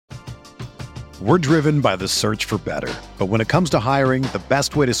We're driven by the search for better. But when it comes to hiring, the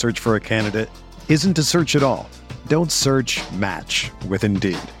best way to search for a candidate isn't to search at all. Don't search, match with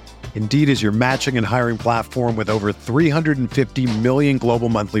Indeed. Indeed is your matching and hiring platform with over 350 million global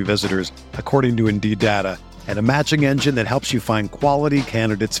monthly visitors, according to Indeed data, and a matching engine that helps you find quality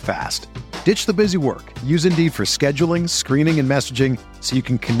candidates fast. Ditch the busy work. Use Indeed for scheduling, screening, and messaging so you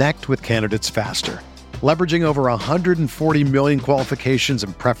can connect with candidates faster. Leveraging over 140 million qualifications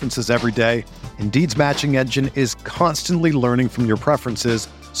and preferences every day, Indeed's matching engine is constantly learning from your preferences,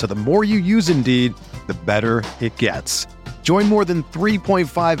 so the more you use Indeed, the better it gets. Join more than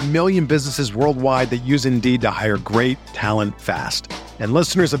 3.5 million businesses worldwide that use Indeed to hire great talent fast. And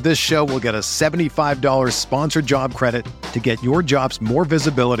listeners of this show will get a $75 sponsored job credit to get your jobs more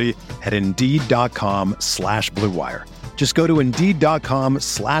visibility at Indeed.com/Blue Wire. Just go to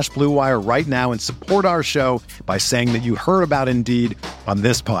Indeed.com/Blue Wire right now and support our show by saying that you heard about Indeed on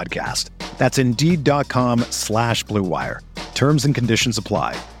this podcast. That's Indeed.com/Blue Wire. Terms and conditions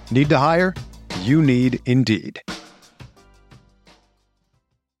apply. Need to hire? You need Indeed.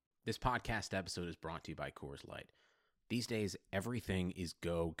 This podcast episode is brought to you by Coors Light. These days, everything is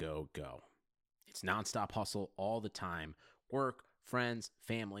go, go, go. It's nonstop hustle all the time. Work, friends,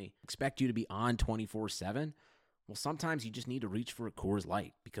 family, expect you to be on 24/7. Well, sometimes you just need to reach for a Coors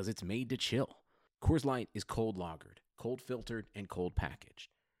Light because it's made to chill. Coors Light is cold lagered, cold filtered, and cold packaged.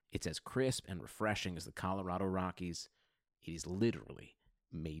 It's as crisp and refreshing as the Colorado Rockies. It is literally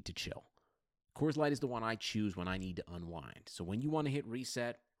made to chill. Coors Light is the one I choose when I need to unwind. So when you want to hit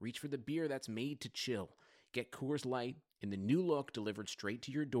reset, reach for the beer that's made to chill. Get Coors Light in the new look delivered straight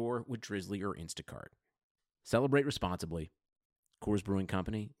to your door with Drizzly or Instacart. Celebrate responsibly. Coors Brewing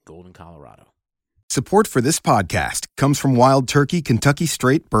Company, Golden, Colorado. Support for this podcast comes from Wild Turkey Kentucky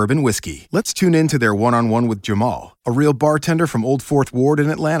Straight Bourbon Whiskey. Let's tune in to their one-on-one with Jamal, a real bartender from Old Fourth Ward in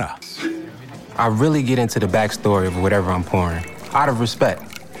Atlanta. I really get into the backstory of whatever I'm pouring, out of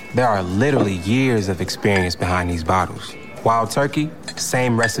respect. There are literally years of experience behind these bottles. Wild Turkey,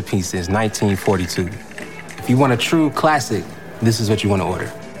 same recipe since 1942. If you want a true classic, this is what you want to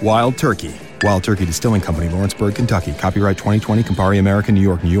order. Wild Turkey. Wild Turkey Distilling Company, Lawrenceburg, Kentucky. Copyright 2020, Campari American, New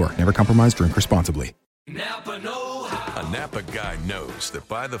York, New York. Never compromise, drink responsibly. Napa know-how. A Napa guy knows that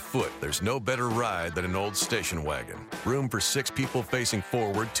by the foot, there's no better ride than an old station wagon. Room for 6 people facing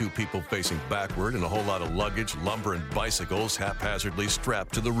forward, 2 people facing backward, and a whole lot of luggage, lumber, and bicycles haphazardly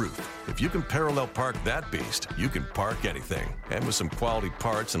strapped to the roof. If you can parallel park that beast, you can park anything. And with some quality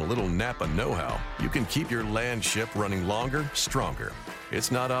parts and a little Napa know-how, you can keep your land ship running longer, stronger.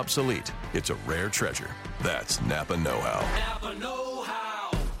 It's not obsolete. It's a rare treasure. That's Napa know-how. Napa know-how.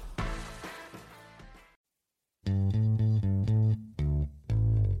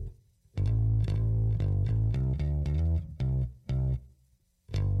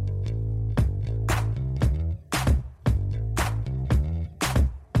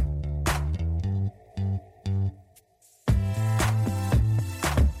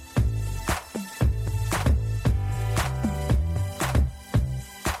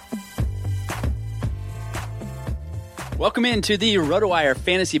 Welcome into the RotoWire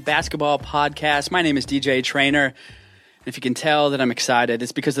Fantasy Basketball Podcast. My name is DJ Trainer. And if you can tell that I'm excited,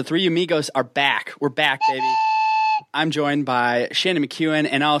 it's because the three amigos are back. We're back, baby. I'm joined by Shannon McEwen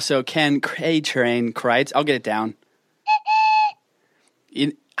and also Ken Train Kreitz. I'll get it down.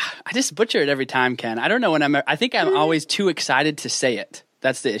 I just butcher it every time, Ken. I don't know when I think I'm always too excited to say it.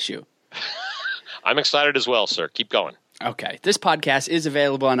 That's the issue. I'm excited as well, sir. Keep going. Okay. This podcast is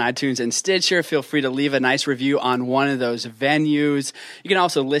available on iTunes and Stitcher. Feel free to leave a nice review on one of those venues. You can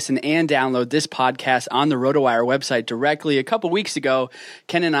also listen and download this podcast on the RotoWire website directly. A couple weeks ago,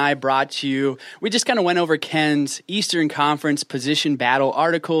 Ken and I brought you, we just kind of went over Ken's Eastern Conference position battle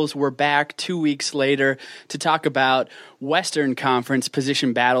articles. We're back 2 weeks later to talk about Western Conference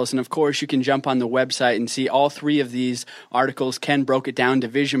position battles. And of course, you can jump on the website and see all three of these articles. Ken broke it down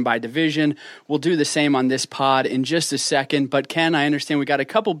division by division. We'll do the same on this pod in just a second. But Ken, I understand we got a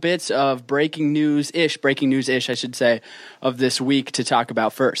couple bits of breaking news-ish, I should say, of this week to talk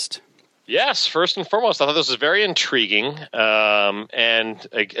about first. Yes, first and foremost, I thought this was very intriguing and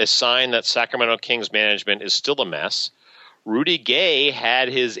a sign that Sacramento Kings management is still a mess. Rudy Gay had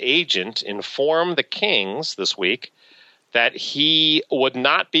his agent inform the Kings this week that he would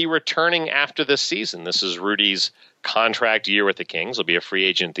not be returning after this season. This is Rudy's contract year with the Kings. He'll be a free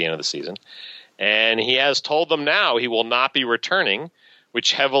agent at the end of the season. And he has told them now he will not be returning,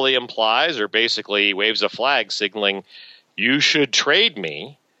 which heavily implies or basically waves a flag signaling you should trade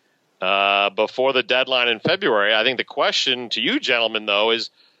me before the deadline in February. I think the question to you gentlemen, though,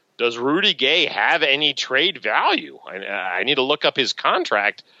 is does Rudy Gay have any trade value? I need to look up his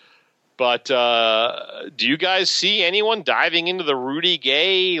contract. But do you guys see anyone diving into the Rudy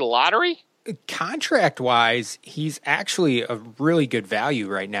Gay lottery? Contract-wise, he's actually a really good value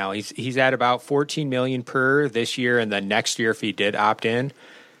right now. He's at about $14 million per this year, and then next year if he did opt in.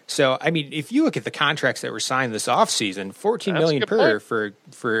 So, I mean, if you look at the contracts that were signed this offseason, $14 million per for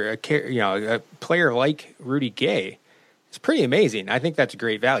a player like Rudy Gay, it's pretty amazing. I think that's a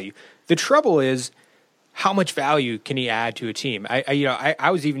great value. The trouble is, how much value can he add to a team? I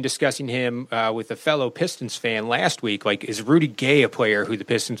was even discussing him with a fellow Pistons fan last week. Like, is Rudy Gay a player who the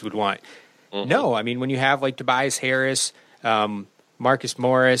Pistons would want? Mm-hmm. No, I mean, when you have like Tobias Harris, Marcus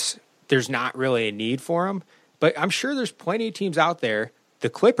Morris, there's not really a need for him. But I'm sure there's plenty of teams out there, the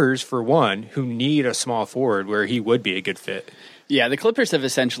Clippers for one, who need a small forward where he would be a good fit. Yeah, the Clippers have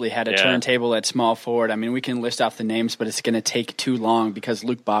essentially had a turntable at small forward. I mean, we can list off the names, but it's going to take too long because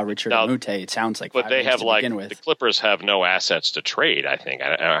Luke Baugh, Richard Amute, it sounds like. But they have the Clippers have no assets to trade, I think.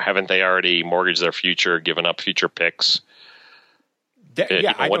 Haven't they already mortgaged their future, given up future picks?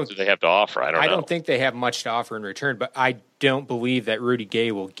 What do they have to offer? I don't know. I don't think they have much to offer in return, but I don't believe that Rudy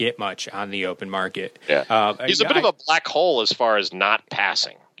Gay will get much on the open market. Yeah. He's a bit of a black hole as far as not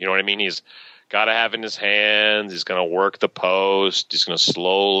passing. You know what I mean? He's got to have in his hands. He's going to work the post. He's going to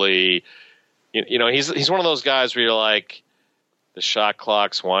slowly, he's one of those guys where you're like, the shot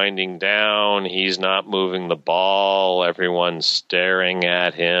clock's winding down. He's not moving the ball. Everyone's staring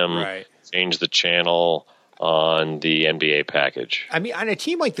at him. Right. Change the channel on the NBA package. I mean, on a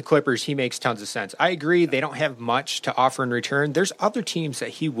team like the Clippers, he makes tons of sense. I agree they don't have much to offer in return. There's other teams that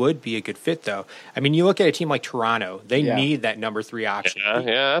he would be a good fit, though. I mean, you look at a team like Toronto. They need that number 3 option. Yeah,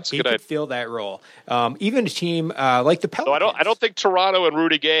 that's a good idea. He could fill that role. Even a team like the Pelicans. So I don't think Toronto and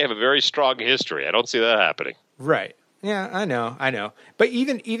Rudy Gay have a very strong history. I don't see that happening. Right. Yeah, I know. But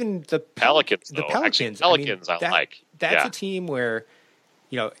even the Pelicans, I like. That's a team where,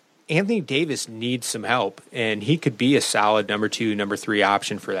 Anthony Davis needs some help, and he could be a solid number 2, number 3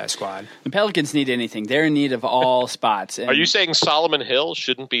 option for that squad. The Pelicans need anything. They're in need of all spots. Are you saying Solomon Hill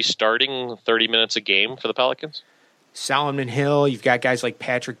shouldn't be starting 30 minutes a game for the Pelicans? Solomon Hill, you've got guys like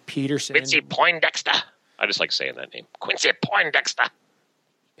Patrick Peterson. Quincy Poindexter. I just like saying that name. Quincy Poindexter.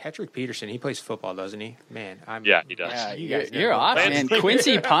 Patrick Peterson, he plays football, doesn't he? Man, he does. Yeah, you're off, man.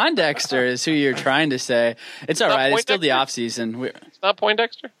 Quincy Poindexter is who you're trying to say. It's all right. It's still the offseason. It's not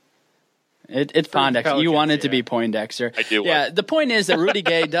Poindexter? It's Poindexter. You wanted to be Poindexter. I do. Yeah, the point is that Rudy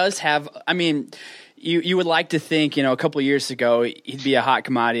Gay does have – I mean, you would like to think, a couple of years ago he'd be a hot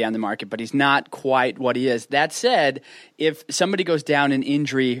commodity on the market, but he's not quite what he is. That said, if somebody goes down in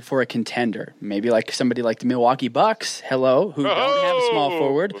injury for a contender, maybe like somebody like the Milwaukee Bucks, who don't have a small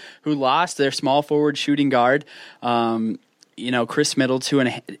forward, who lost their small forward shooting guard, Chris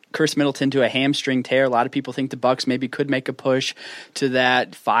Middleton to a hamstring tear. A lot of people think the Bucks maybe could make a push to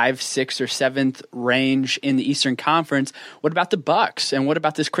that 5th, 6th, or 7th range in the Eastern Conference. What about the Bucks? And what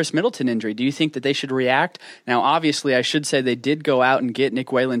about this Chris Middleton injury? Do you think that they should react? Now, obviously, I should say they did go out and get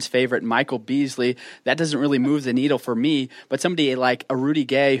Nick Whalen's favorite, Michael Beasley. That doesn't really move the needle for me. But somebody like a Rudy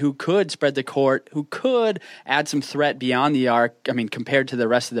Gay who could spread the court, who could add some threat beyond the arc, compared to the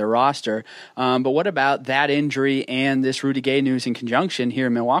rest of their roster. But what about that injury and this Rudy Gay news in conjunction here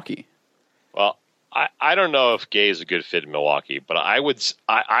in Milwaukee? Well, I don't know if Gay is a good fit in Milwaukee, but I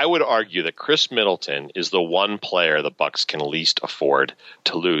would argue that Chris Middleton is the one player the Bucks can least afford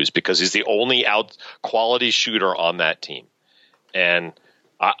to lose because he's the only out quality shooter on that team. And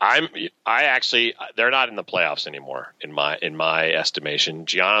they're not in the playoffs anymore in my estimation.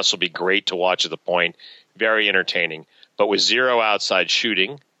 Giannis will be great to watch at the point, very entertaining, but with zero outside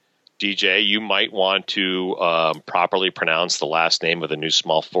shooting, DJ, you might want to properly pronounce the last name of the new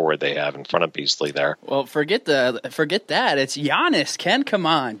small forward they have in front of Beasley there. Well, forget that. It's Giannis. Ken, come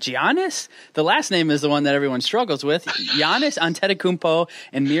on. Giannis? The last name is the one that everyone struggles with. Giannis Antetokounmpo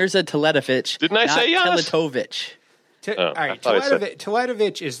and Mirza Teletovic. Didn't I say Giannis? Teletovic. All right,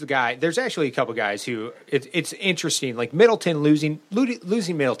 Teletovic is the guy. There's actually a couple guys who it's interesting. Like Middleton losing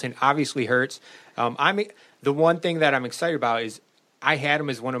Middleton obviously hurts. The one thing that I'm excited about is I had him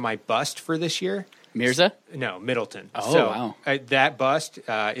as one of my bust for this year. Mirza? No, Middleton. Oh, wow. That bust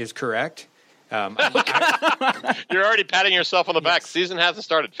is correct. You're already patting yourself on the back. Season hasn't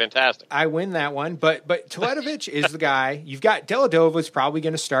started. Fantastic. I win that one. But Teletovic is the guy. You've got Dellavedova's probably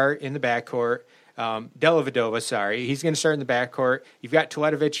going to start in the backcourt. Dellavedova, sorry. He's going to start in the backcourt. You've got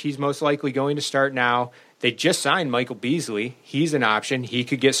Teletovic. He's most likely going to start now. They just signed Michael Beasley. He's an option. He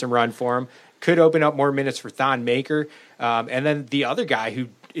could get some run for him. Could open up more minutes for Thon Maker. And then the other guy who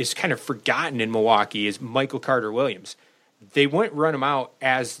is kind of forgotten in Milwaukee is Michael Carter-Williams. They wouldn't run him out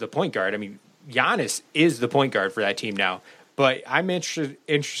as the point guard. I mean, Giannis is the point guard for that team now. But I'm interested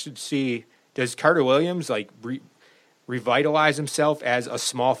to see, does Carter Williams revitalize himself as a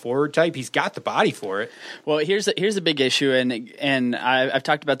small forward type? He's got the body for it. Well, here's the big issue, and I've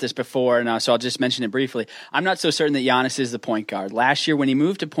talked about this before, and so I'll just mention it briefly. I'm not so certain that Giannis is the point guard. Last year, when he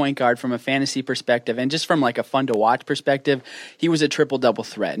moved to point guard from a fantasy perspective and just from like a fun to watch perspective, he was a triple-double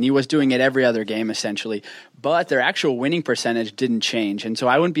threat, and he was doing it every other game essentially. But their actual winning percentage didn't change, and so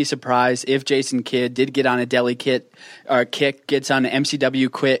I wouldn't be surprised if Jason Kidd did get on a deli kick, gets on an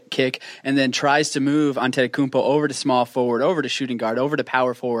MCW kick, and then tries to move Antetokounmpo over to small forward, over to shooting guard, over to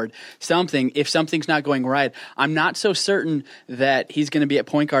power forward, something. If something's not going right, I'm not so certain that he's going to be at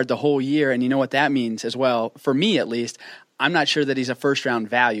point guard the whole year, and you know what that means as well, for me at least. I'm not sure that he's a first-round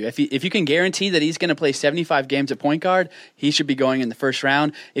value. If you can guarantee that he's going to play 75 games at point guard, he should be going in the first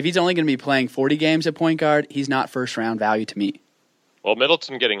round. If he's only going to be playing 40 games at point guard, he's not first-round value to me. Well,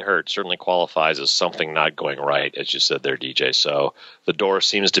 Middleton getting hurt certainly qualifies as something not going right, as you said there, DJ. So the door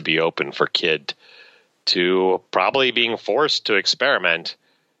seems to be open for Kidd to probably being forced to experiment,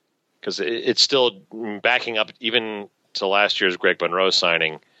 because it's still backing up even to last year's Greg Monroe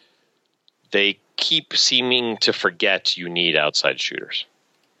signing. They keep seeming to forget you need outside shooters.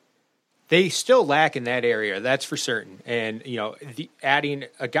 They still lack in that area, that's for certain. And, adding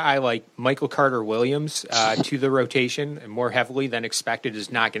a guy like Michael Carter-Williams to the rotation and more heavily than expected is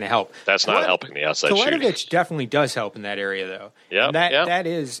not going to help. That's not helping the outside shooting. Koletovic definitely does help in that area, though. Yeah, that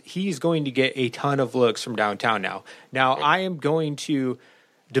is, he's going to get a ton of looks from downtown now. Now, I am going to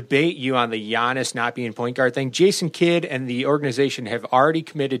debate you on the Giannis not being point guard thing. Jason Kidd and the organization have already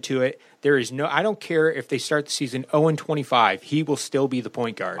committed to it. There is I don't care if they start the season 0-25, he will still be the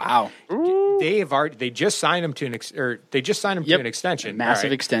point guard. Wow. They just signed him to an extension.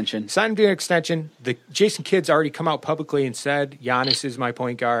 Massive extension. Signed him to an extension. The Jason Kidd's already come out publicly and said Giannis is my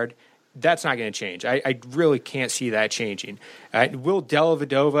point guard. That's not going to change. I really can't see that changing. Will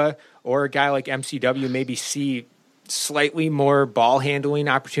Dellavedova or a guy like MCW maybe see slightly more ball handling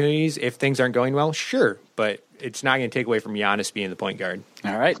opportunities if things aren't going well? Sure, but it's not going to take away from Giannis being the point guard.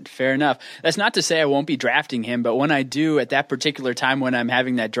 All right, fair enough. That's not to say I won't be drafting him, but when I do at that particular time when I'm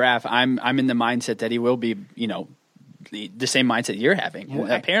having that draft, I'm in the mindset that he will be, the same mindset you're having.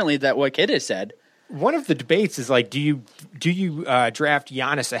 Well, apparently, that what Kidd has said. One of the debates is like, do you draft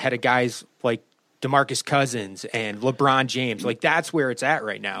Giannis ahead of guys like DeMarcus Cousins and LeBron James? Like, that's where it's at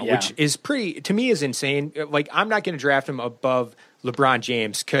right now, which is to me is insane. Like, I'm not going to draft him above LeBron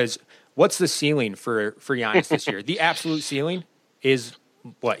James, because what's the ceiling for Giannis this year? The absolute ceiling is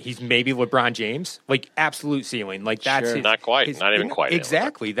what? He's maybe LeBron James? Like, absolute ceiling. Like, that's sure. Not quite. Not even quite.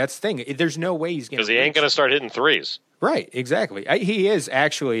 Exactly. That's the thing. There's no way he's going to. Because he ain't going to start hitting threes. Right, exactly. He is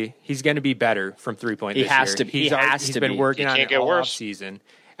actually. He's going to be better from 3-point this year. He's been working on it all season.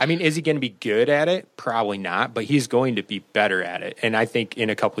 I mean, is he going to be good at it? Probably not, but he's going to be better at it. And I think in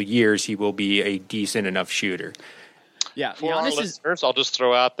a couple of years, he will be a decent enough shooter. Yeah, for our listeners, I'll just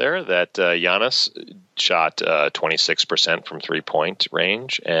throw out there that Giannis shot 26% from 3-point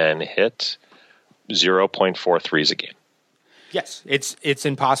range and hit 0.4 threes a game. Yes, it's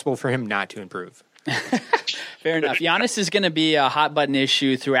impossible for him not to improve. Fair enough. Giannis is going to be a hot button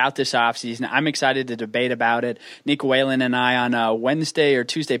issue throughout this offseason. I'm excited to debate about it. Nick Whalen and I on a Wednesday or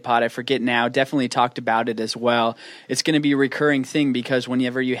Tuesday pod, I forget now, definitely talked about it as well. It's going to be a recurring thing, because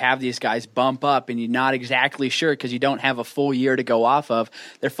whenever you have these guys bump up and you're not exactly sure because you don't have a full year to go off of,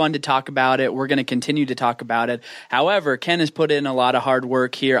 they're fun to talk about it. We're going to continue to talk about it. However, Ken has put in a lot of hard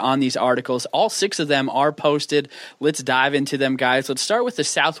work here on these articles. All 6 of them are posted. Let's dive into them, guys. Let's start with the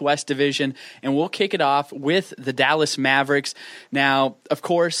Southwest Division, and we'll kick it off with the Dallas Mavericks. Now, of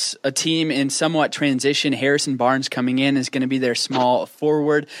course, a team in somewhat transition. Harrison Barnes coming in is going to be their small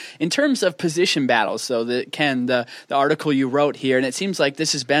forward. In terms of position battles, so Ken, the article you wrote here, and it seems like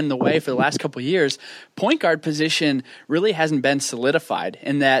this has been the way for the last couple of years, point guard position really hasn't been solidified,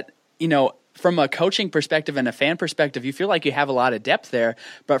 in that, from a coaching perspective and a fan perspective, you feel like you have a lot of depth there.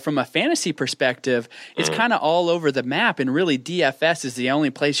 But from a fantasy perspective, it's kind of all over the map. And really, DFS is the only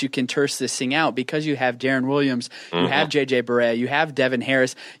place you can terse this thing out, because you have Darren Williams, you have JJ Barea, you have Devin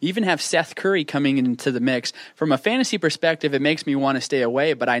Harris, you even have Seth Curry coming into the mix. From a fantasy perspective, it makes me want to stay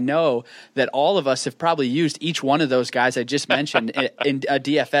away. But I know that all of us have probably used each one of those guys I just mentioned in a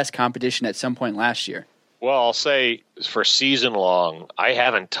DFS competition at some point last year. Well, I'll say for season long, I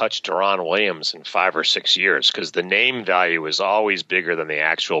haven't touched Deron Williams in 5 or 6 years, because the name value is always bigger than the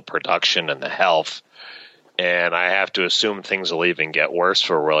actual production and the health. And I have to assume things will even get worse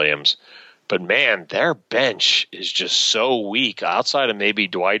for Williams. But man, their bench is just so weak, outside of maybe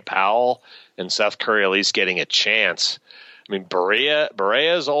Dwight Powell and Seth Curry at least getting a chance. I mean,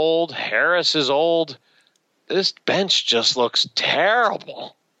 Barea is old. Harris is old. this bench just looks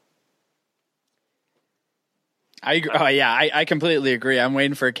terrible. I agree. Oh yeah, I completely agree. I'm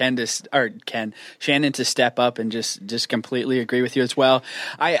waiting for Shannon to step up and just completely agree with you as well.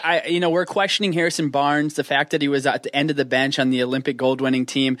 We're questioning Harrison Barnes. The fact that he was at the end of the bench on the Olympic gold winning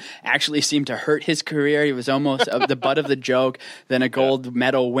team actually seemed to hurt his career. He was almost the butt of the joke than a gold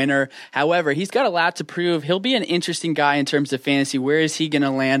medal winner. However, he's got a lot to prove. He'll be an interesting guy in terms of fantasy. Where is he going to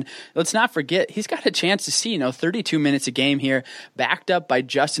land? Let's not forget he's got a chance to see 32 minutes a game here, backed up by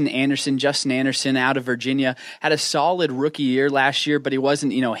Justin Anderson. Justin Anderson out of Virginia had a solid rookie year last year, but he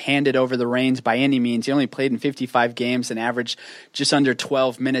wasn't, handed over the reins by any means. He only played in 55 games and averaged just under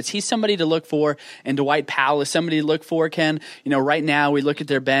 12 minutes. He's somebody to look for, and Dwight Powell is somebody to look for, Ken. Right now we look at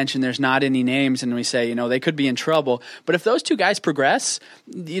their bench and there's not any names, and we say, they could be in trouble. But if those two guys progress,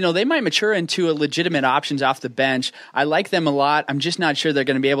 they might mature into a legitimate options off the bench. I like them a lot. I'm just not sure they're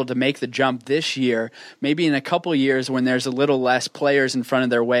going to be able to make the jump this year. Maybe in a couple years when there's a little less players in front of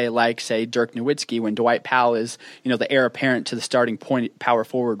their way, like, say, Dirk Nowitzki, when Dwight Powell is, the heir apparent to the starting point power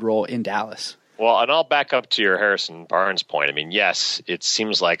forward role in Dallas. Well, and I'll back up to your Harrison Barnes point. I mean, yes, it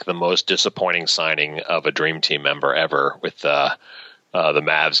seems like the most disappointing signing of a Dream Team member ever with the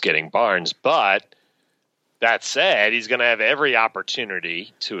Mavs getting Barnes. But that said, he's going to have every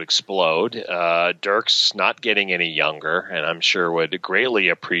opportunity to explode. Dirk's not getting any younger, and I'm sure would greatly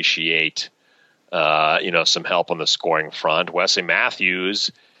appreciate, some help on the scoring front. Wesley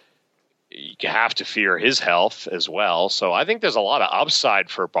Matthews, you have to fear his health as well. So I think there's a lot of upside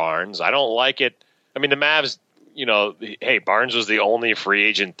for Barnes. I don't like it. I mean, the Mavs, hey, Barnes was the only free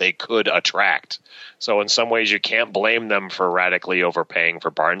agent they could attract. So in some ways you can't blame them for radically overpaying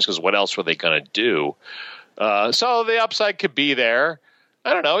for Barnes, because what else were they going to do? So the upside could be there.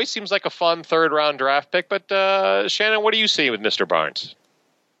 I don't know. He seems like a fun third-round draft pick. But Shannon, what do you see with Mr. Barnes?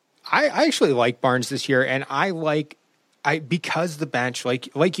 I actually like Barnes this year, and because the bench,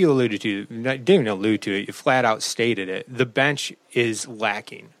 like you alluded to, didn't even allude to it, you flat out stated it, the bench is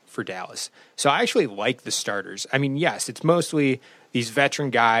lacking for Dallas. So I actually like the starters. I mean, yes, it's mostly these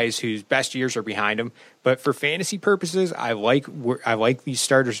veteran guys whose best years are behind them, but for fantasy purposes, I like these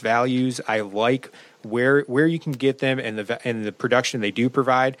starters' values. I like where you can get them and the production they do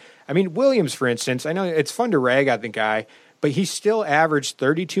provide. I mean, Williams, for instance, I know it's fun to rag on the guy, but he still averaged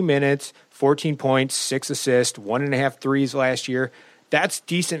 32 minutes, 14 points, 6 assists, 1.5 threes last year. That's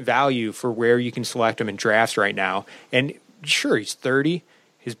decent value for where you can select him in drafts right now. And sure, he's 30.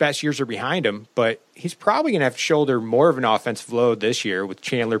 His best years are behind him, but he's probably going to have to shoulder more of an offensive load this year with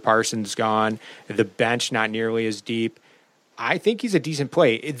Chandler Parsons gone, the bench not nearly as deep. I think he's a decent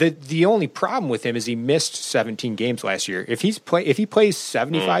play. The only problem with him is he missed 17 games last year. If he plays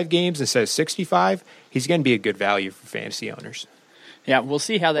 75 games instead of 65, he's going to be a good value for fantasy owners. Yeah, we'll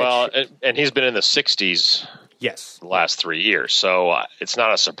see how that. Well, and he's been in the 60s. Yes, the last 3 years. So it's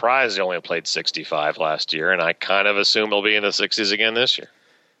not a surprise he only played 65 last year, and I kind of assume he'll be in the 60s again this year.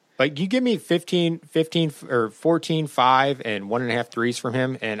 Like, you give me 15 or 14, 5, and 1.5 threes from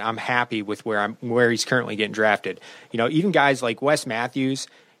him, and I'm happy with where he's currently getting drafted. Even guys like Wes Matthews,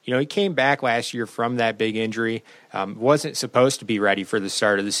 he came back last year from that big injury, wasn't supposed to be ready for the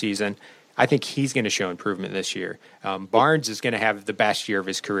start of the season. I think he's going to show improvement this year. Barnes is going to have the best year of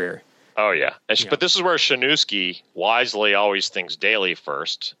his career. Oh, yeah. But this is where Shanuski wisely always thinks daily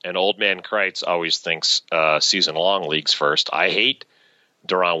first, and Old Man Kreitz always thinks season-long leagues first. I hate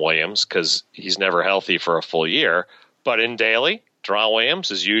Deron Williams because he's never healthy for a full year. But in daily, Deron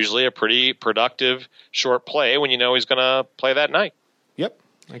Williams is usually a pretty productive short play when you know he's going to play that night. Yep,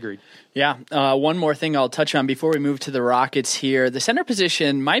 agreed. Yeah, one more thing I'll touch on before we move to the Rockets here. The center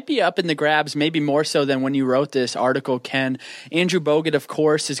position might be up in the grabs, maybe more so than when you wrote this article, Ken. Andrew Bogut, of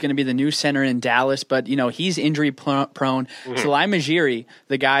course, is going to be the new center in Dallas, but he's injury prone. Salai Majiri,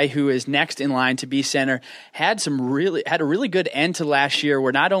 the guy who is next in line to be center, had a really good end to last year,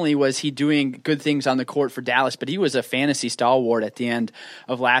 where not only was he doing good things on the court for Dallas, but he was a fantasy stalwart at the end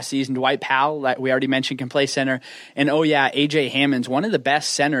of last season. Dwight Powell, like we already mentioned, can play center, and AJ Hammond's one of the best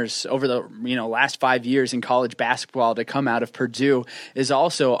centers over the last 5 years in college basketball to come out of Purdue, is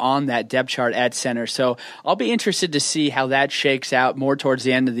also on that depth chart at center. So I'll be interested to see how that shakes out more towards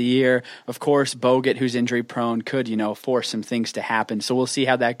the end of the year. Of course, Bogut, who's injury prone, could force some things to happen. So we'll see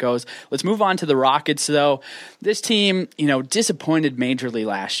how that goes. Let's move on to the Rockets, though. This team, disappointed majorly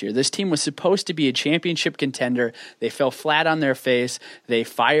last year. This team was supposed to be a championship contender. They fell flat on their face. They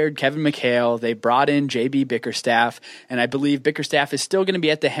fired Kevin McHale. They brought in J.B. Bickerstaff, and I believe Bickerstaff is still going to be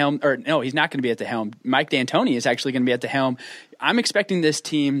at the helm. Or no, he's not going to be at the helm. Mike D'Antoni is actually going to be at the helm. I'm expecting this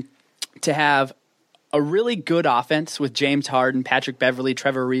team to have a really good offense with James Harden, Patrick Beverley,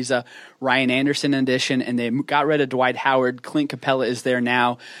 Trevor Ariza, Ryan Anderson in addition, and they got rid of Dwight Howard. Clint Capella is there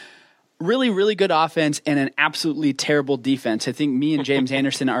now. Really, really good offense and an absolutely terrible defense. I think me and James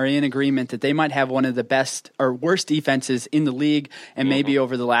Anderson are in agreement that they might have one of the best or worst defenses in the league and maybe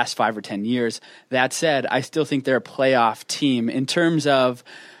over the last 5 or 10 years. That said, I still think they're a playoff team. In terms of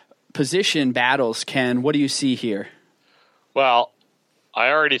position battles, Ken, what do you see here? Well, I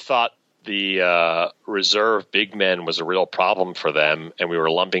already thought the reserve big men was a real problem for them, and we were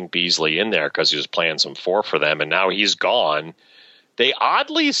lumping Beasley in there because he was playing some 4 for them, and now he's gone. They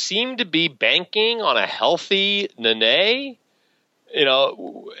oddly seem to be banking on a healthy Nene,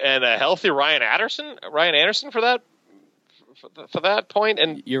 and a healthy Ryan Anderson for that point.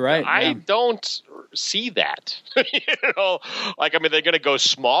 And you're right. I don't see that. They're going to go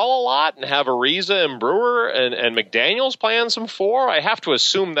small a lot and have Ariza and Brewer and McDaniels playing some 4. I have to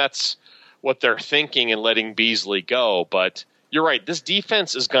assume that's what they're thinking in letting Beasley go. But you're right. This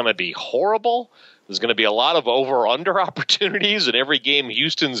defense is going to be horrible. There's going to be a lot of over-under opportunities in every game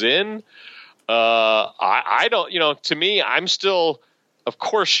Houston's in. I don't, to me, I'm still, of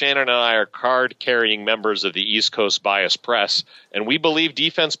course, Shannon and I are card-carrying members of the East Coast Bias Press, and we believe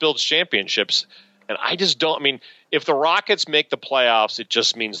defense builds championships. And I just don't, if the Rockets make the playoffs, it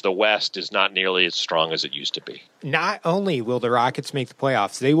just means the West is not nearly as strong as it used to be. Not only will the Rockets make the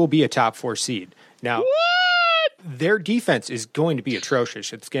playoffs, they will be a top 4 seed. Now, what? Their defense is going to be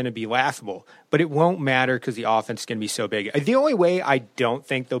atrocious. It's going to be laughable, but it won't matter because the offense is going to be so big. The only way I don't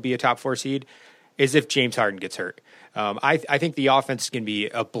think they'll be a top 4 seed is if James Harden gets hurt. I think the offense is going to be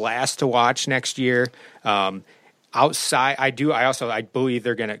a blast to watch next year. Outside, I believe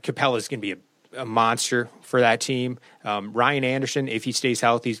Capella's going to be a monster for that team. Ryan Anderson, if he stays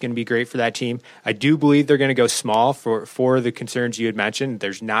healthy, is going to be great for that team. I do believe they're going to go small for the concerns you had mentioned.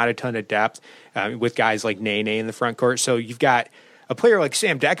 There's not a ton of depth with guys like Nene in the front court. So you've got a player like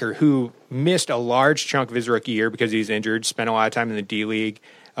Sam Dekker, who missed a large chunk of his rookie year because he's injured, spent a lot of time in the D-League.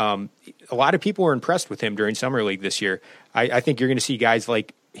 A lot of people were impressed with him during Summer League this year. I think you're going to see guys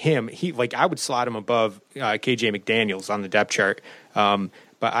like him. I would slot him above KJ McDaniels on the depth chart.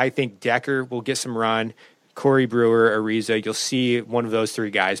 But I think Dekker will get some run. Corey Brewer, Ariza, you'll see one of those 3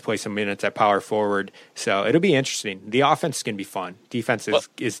 guys play some minutes at power forward. So it'll be interesting. The offense is going to be fun. Defense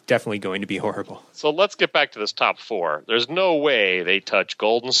is definitely going to be horrible. So let's get back to this top 4. There's no way they touch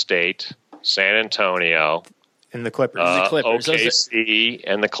Golden State, San Antonio, and the Clippers. OKC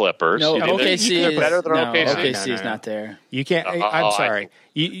and the Clippers. No, OKC is better than OKC. OKC is not there. You can't. I'm sorry.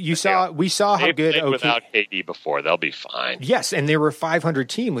 We saw how good OKC without KD before. They'll be fine. Yes, and they were a 500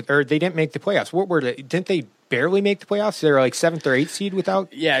 team, or they didn't make the playoffs. What were they? Didn't they barely make the playoffs? They were like 7th or 8th seed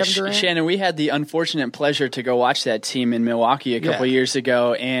without Kevin Durant? Shannon, we had the unfortunate pleasure to go watch that team in Milwaukee a couple years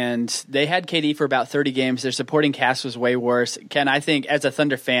ago, and they had KD for about 30 games. Their supporting cast was way worse. Ken, I think as a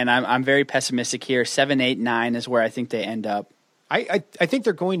Thunder fan, I'm very pessimistic here. 7, 8, 9 is where I think they end up. I think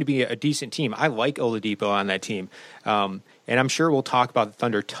they're going to be a decent team. I like Oladipo on that team. And I'm sure we'll talk about the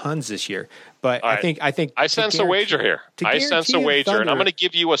Thunder tons this year. But I think I sense a wager here. I sense a wager, Thunder, and I'm going to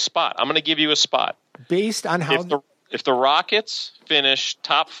give you a spot. Based on how if the Rockets finish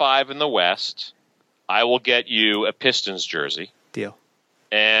top 5 in the West, I will get you a Pistons jersey. Deal.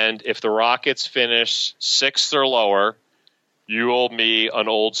 And if the Rockets finish 6th or lower, you owe me an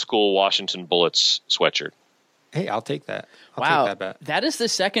old school Washington Bullets sweatshirt. Hey, I'll take that. I'll take that bet. That is the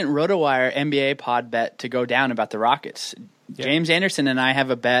second RotoWire NBA pod bet to go down about the Rockets. Yeah. James Anderson and I have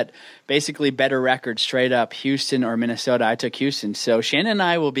a bet, basically better record straight up, Houston or Minnesota. I took Houston. So Shannon and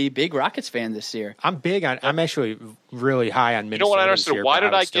I will be big Rockets fans this year. I'm actually really high on Minnesota. You know what I understood? Why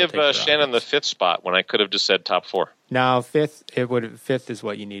did I give Shannon the 5th spot when I could have just said top 4? No, 5th is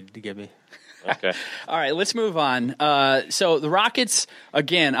what you needed to give me. Okay. All right, let's move on. So the Rockets,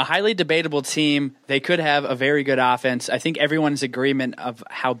 again, a highly debatable team. They could have a very good offense. I think everyone's agreement of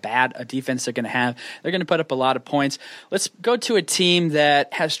how bad a defense they're going to have. They're going to put up a lot of points. Let's go to a team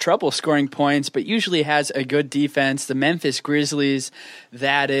that has trouble scoring points, but usually has a good defense. The Memphis Grizzlies,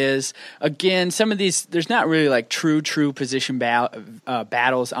 that is. Again, some of these, there's not really like true position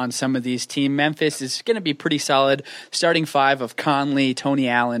battles on some of these teams. Memphis is going to be pretty solid. Starting 5 of Conley, Tony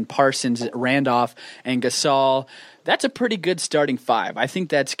Allen, Parsons, Randolph, and Gasol. That's a pretty good starting 5. I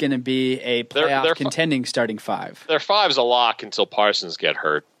think that's going to be a playoff contending starting 5. Their 5's a lock until Parsons get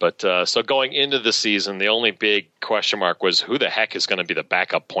hurt. But so going into the season, the only big question mark was who the heck is going to be the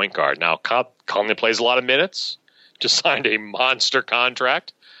backup point guard. Now, Conley plays a lot of minutes, just signed a monster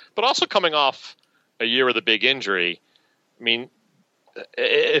contract, but also coming off a year with a big injury. I mean,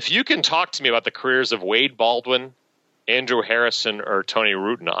 if you can talk to me about the careers of Wade Baldwin Andrew Harrison or Tony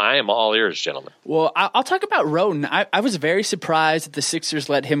Rutten. I am all ears, gentlemen. Well, I'll talk about Roten. I was very surprised that the Sixers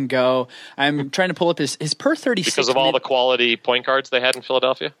let him go. I'm trying to pull up his per 36. Because of all the quality point guards they had in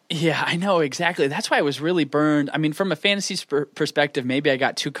Philadelphia? Yeah, I know, exactly. That's why I was really burned. I mean, from a fantasy perspective, maybe I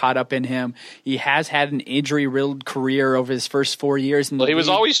got too caught up in him. He has had an injury-riddled career over his first 4 years in the league. He was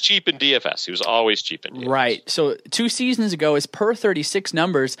always cheap in DFS. Right. So 2 seasons ago, his per 36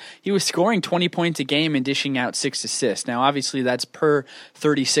 numbers, he was scoring 20 points a game and dishing out 6 assists. Now, obviously, that's per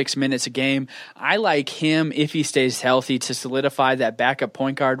 36 minutes a game. I like him, if he stays healthy, to solidify that backup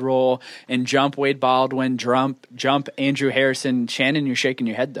point guard role and jump Wade Baldwin, jump Andrew Harrison. Shannon, you're shaking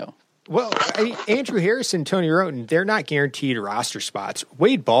your head, though. Well, Andrew Harrison, Tony Roten, they're not guaranteed roster spots.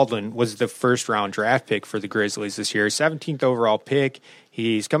 Wade Baldwin was the first-round draft pick for the Grizzlies this year, 17th overall pick.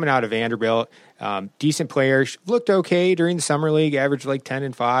 He's coming out of Vanderbilt. Decent player. Looked okay during the summer league, averaged like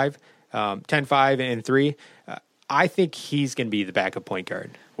 10-5, 10-5-3. I think he's going to be the backup point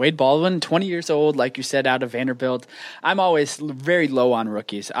guard. Wade Baldwin, 20 years old, like you said, out of Vanderbilt. I'm always very low on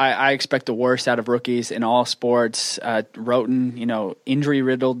rookies. I expect the worst out of rookies in all sports. Roten,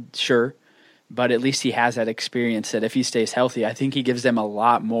 injury-riddled, sure, but at least he has that experience that if he stays healthy, I think he gives them a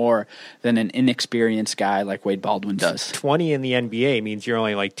lot more than an inexperienced guy like Wade Baldwin does. 20 in the NBA means you're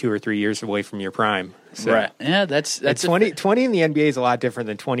only like 2 or 3 years away from your prime. So right. Yeah, that's 20 in the NBA is a lot different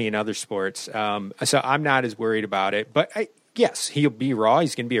than 20 in other sports. So I'm not as worried about it. But yes, he'll be raw.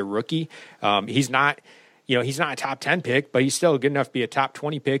 He's going to be a rookie. He's not a top 10 pick, but he's still good enough to be a top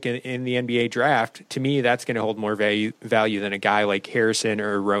 20 pick in the NBA draft. To me, that's going to hold more value than a guy like Harrison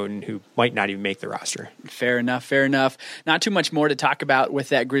or Roten, who might not even make the roster. Fair enough. Not too much more to talk about with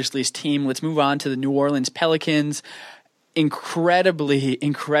that Grizzlies team. Let's move on to the New Orleans Pelicans.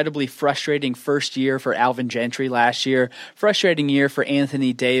 Incredibly frustrating first year for Alvin Gentry last year. Frustrating year for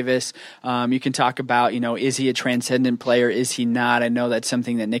Anthony Davis. You can talk about, is he a transcendent player? Is he not? I know that's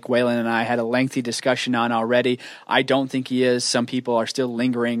something that Nick Whalen and I had a lengthy discussion on already. I don't think he is. Some people are still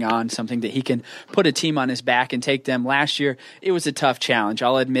lingering on something that he can put a team on his back and take them. Last year, it was a tough challenge.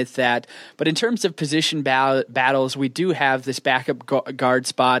 I'll admit that. But in terms of position battles, we do have this backup guard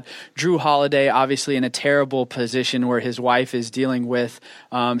spot. Drew Holiday, obviously in a terrible position where his wife is dealing with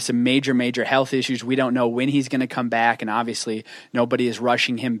some major health issues. We don't know when he's going to come back, and obviously nobody is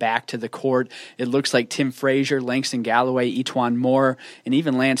rushing him back to the court. It looks like Tim Frazier, Langston Galloway, Etuan Moore, and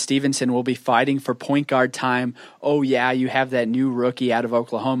even Lance Stevenson will be fighting for point guard time. Oh yeah, you have that new rookie out of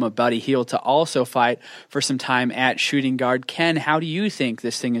Oklahoma, Buddy Hield, to also fight for some time at shooting guard. Ken, how do you think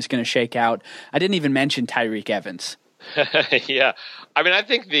this thing is going to shake out? I didn't even mention Tyreke Evans. Yeah. I mean, I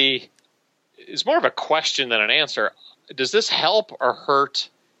think it's more of a question than an answer. Does this help or hurt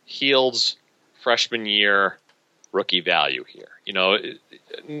Hield's freshman year rookie value here?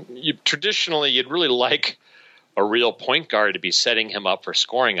 Traditionally, you'd really like a real point guard to be setting him up for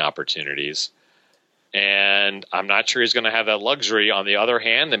scoring opportunities. And I'm not sure he's going to have that luxury. On the other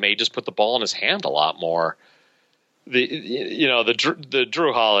hand, they may just put the ball in his hand a lot more. The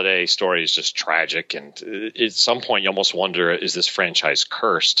Drew Holiday story is just tragic. And at some point you almost wonder, is this franchise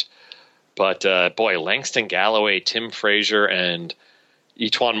cursed? But, Langston Galloway, Tim Frazier, and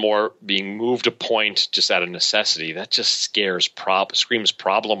Etuan Moore being moved a point just out of necessity, that just screams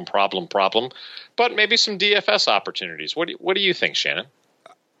problem. But maybe some DFS opportunities. What do you think, Shannon?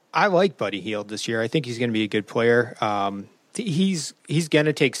 I like Buddy Hield this year. I think he's going to be a good player. He's going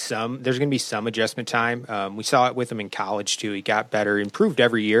to take there's going to be some adjustment time. We saw it with him in college, too. He got better, improved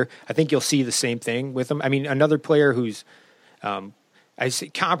every year. I think you'll see the same thing with him. I mean, another player who's I say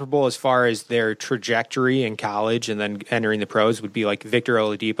comparable as far as their trajectory in college and then entering the pros would be like Victor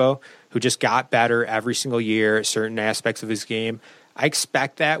Oladipo, who just got better every single year at certain aspects of his game. I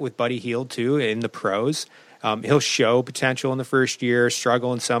expect that with Buddy Hield, too, in the pros. He'll show potential in the first year,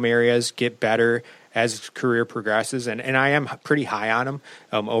 struggle in some areas, get better as his career progresses. And I am pretty high on him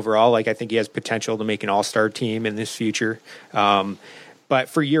overall. I think he has potential to make an all-star team in this future. But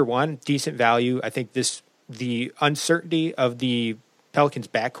for year one, decent value. I think the uncertainty of the Pelicans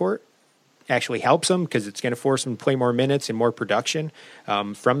backcourt actually helps them because it's going to force them to play more minutes and more production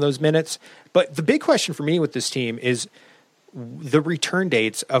from those minutes. But the big question for me with this team is the return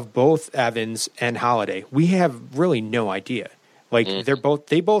dates of both Evans and Holiday. We have really no idea. They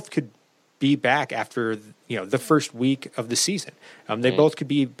both could be back after the first week of the season. They both could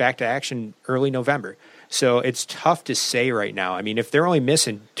be back to action early November. So it's tough to say right now. I mean, if they're only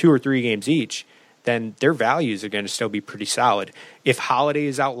missing 2 or 3 games each, then their values are going to still be pretty solid. If Holiday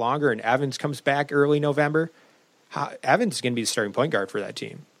is out longer and Evans comes back early November, Evans is going to be the starting point guard for that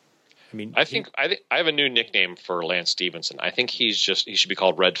team. I think I have a new nickname for Lance Stevenson. I think he should be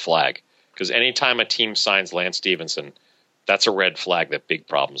called Red Flag. Because anytime a team signs Lance Stevenson, that's a red flag that big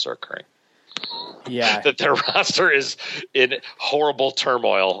problems are occurring. Yeah. That their roster is in horrible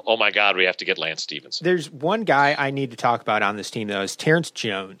turmoil. Oh, my God, we have to get Lance Stevenson. There's one guy I need to talk about on this team, though, is Terrence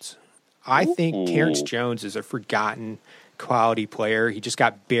Jones. I think Terrence Jones is a forgotten quality player. He just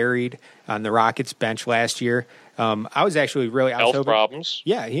got buried on the Rockets bench last year. I was actually really health problems.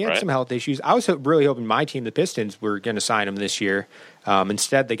 Yeah, he had some health issues. I was really hoping my team, the Pistons, were going to sign him this year.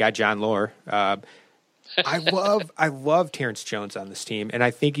 Instead, they got John Lohr. I love Terrence Jones on this team, and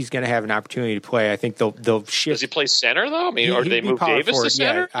I think he's going to have an opportunity to play. I think they'll shift. Does he play center though? I mean, or do they move Davis to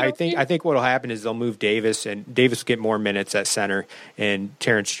center? Yeah, I think what'll happen is they'll move Davis, and Davis will get more minutes at center, and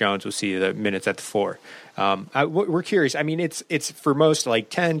Terrence Jones will see the minutes at the 4. We're curious. I mean, it's for most like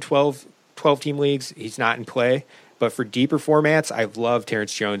 10, 12 team leagues, he's not in play, but for deeper formats, I love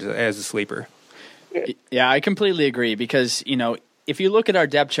Terrence Jones as a sleeper. Yeah, I completely agree because, if you look at our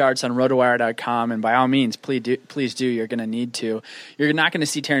depth charts on rotowire.com, and by all means, please do, you're going to need to, you're not going to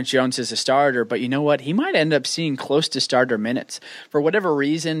see Terrence Jones as a starter, but you know what? He might end up seeing close to starter minutes. For whatever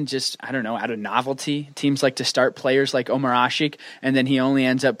reason, just, I don't know, out of novelty, teams like to start players like Omar Ashik, and then he only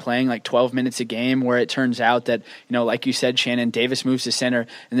ends up playing like 12 minutes a game, where it turns out that, like you said, Shannon, Davis moves to center,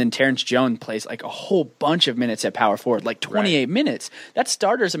 and then Terrence Jones plays like a whole bunch of minutes at power forward, like 28 minutes. That's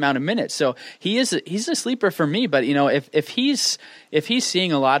starter's amount of minutes. So he's a sleeper for me, but, if he's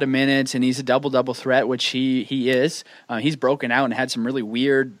seeing a lot of minutes and he's a double-double threat, which he is, he's broken out and had some really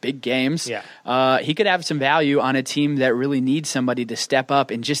weird big games. Yeah. He could have some value on a team that really needs somebody to step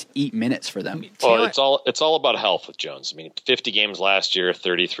up and just eat minutes for them. Well, it's all about health with Jones. I mean, 50 games last year,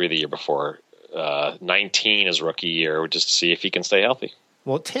 33 the year before, 19 his rookie year, just to see if he can stay healthy.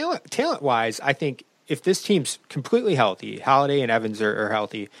 Well, talent-wise, I think if this team's completely healthy, Holiday and Evans are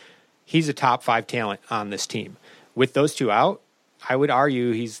healthy, he's a top 5 talent on this team. With those two out, I would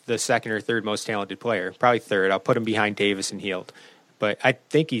argue he's the second or third most talented player, probably third. I'll put him behind Davis and Hield. But I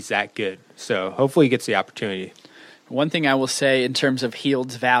think he's that good. So hopefully he gets the opportunity. One thing I will say in terms of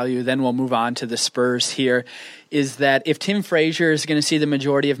Hield's value, then we'll move on to the Spurs here, is that if Tim Frazier is going to see the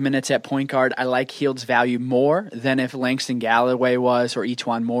majority of minutes at point guard, I like Hield's value more than if Langston Galloway was or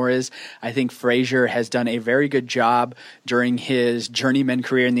Etuan Moore is. I think Frazier has done a very good job during his journeyman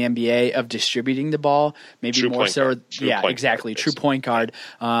career in the NBA of distributing the ball, maybe true more so. Yeah, exactly. Guard, true point guard.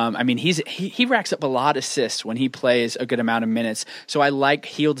 I mean, he racks up a lot of assists when he plays a good amount of minutes. So I like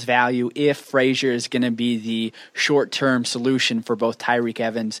Hield's value if Frazier is going to be the short-term solution for both Tyreke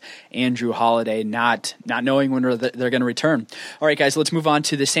Evans and Jrue Holiday, not knowing when they're going to return. All right, guys, let's move on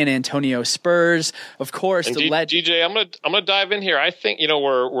to the San Antonio Spurs. Of course, DJ, I'm gonna dive in here. I think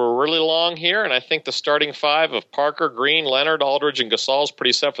we're really long here, and I think the starting 5 of Parker, Green, Leonard, Aldridge, and Gasol is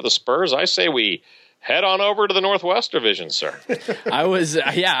pretty set for the Spurs. I say we head on over to the Northwest Division, sir. I was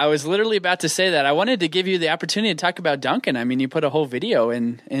literally about to say that. I wanted to give you the opportunity to talk about Duncan. I mean, you put a whole video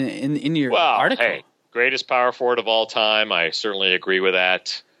in your article. Hey, greatest power forward of all time. I certainly agree with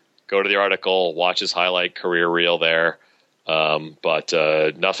that. Go to the article, watch his highlight career reel there. But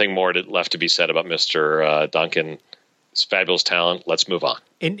nothing more left to be said about Mr. Duncan. It's fabulous talent. Let's move on.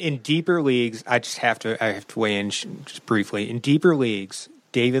 In deeper leagues, I have to weigh in just briefly. In deeper leagues,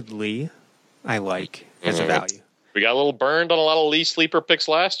 David Lee, I like as a value. We got a little burned on a lot of Lee sleeper picks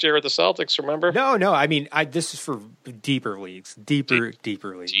last year at the Celtics, remember? No. I mean, this is for deeper leagues. Deeper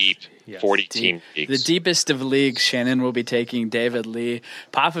leagues. Deep. Yes. 40-team leagues. The deepest of leagues, Shannon will be taking David Lee.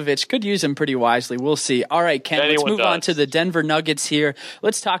 Popovich could use him pretty wisely. We'll see. All right, Ken, let's move on to the Denver Nuggets here.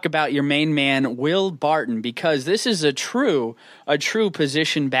 Let's talk about your main man, Will Barton, because this is a true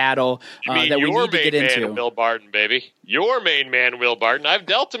position battle that we need to get into. Your main man, Will Barton, baby. Your main man, Will Barton. I've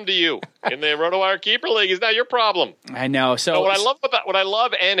dealt him to you in the RotoWire Keeper League. He's not your problem. I know. So what I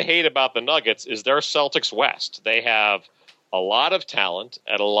love and hate about the Nuggets is their Celtics West. They have a lot of talent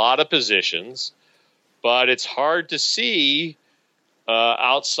at a lot of positions, but it's hard to see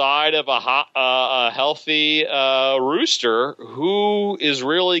outside of a healthy Rooster who is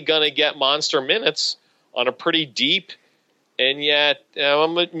really going to get monster minutes on a pretty deep. And yet,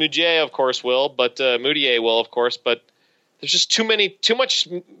 Moutier, of course, will, but Moutier will, of course, but there's just too much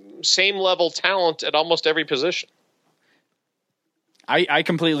same level talent at almost every position. I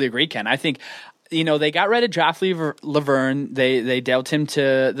completely agree, Ken. I think they got rid of Joffrey Laverne. They dealt him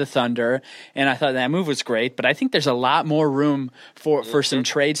to the Thunder, and I thought that move was great. But I think there's a lot more room for some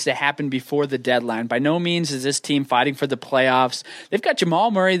trades to happen before the deadline. By no means is this team fighting for the playoffs. They've got Jamal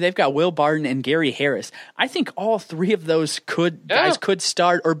Murray, they've got Will Barton, and Gary Harris. I think all three of those guys could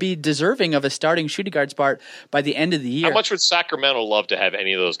start or be deserving of a starting shooting guard spot by the end of the year. How much would Sacramento love to have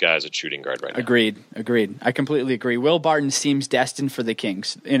any of those guys at shooting guard right now? Agreed. I completely agree. Will Barton seems destined for the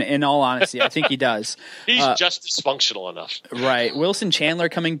Kings. In all honesty, I think he does. He's just dysfunctional enough. Right. Wilson Chandler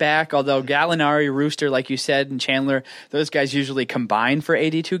coming back, although Gallinari, Rooster, like you said, and Chandler, those guys usually combine for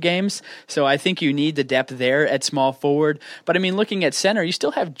 82 games. So I think you need the depth there at small forward. But I mean, looking at center, you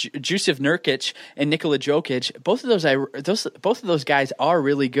still have Jusuf Nurkic and Nikola Jokic. Both of those guys are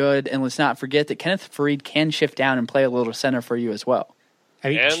really good. And let's not forget that Kenneth Faried can shift down and play a little center for you as well.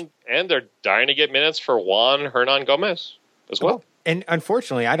 And they're dying to get minutes for Juan Hernan Gomez as well. And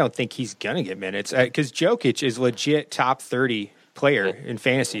unfortunately, I don't think he's going to get minutes because Jokic is legit top 30 player in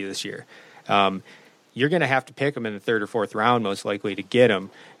fantasy this year. You're going to have to pick him in the third or fourth round, most likely, to get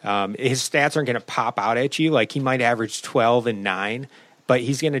him. His stats aren't going to pop out at you. Like, he might average 12 and 9, but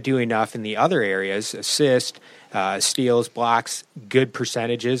he's going to do enough in the other areas, assist, steals, blocks, good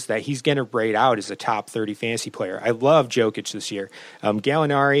percentages, that he's going to rate out as a top 30 fantasy player. I love Jokic this year.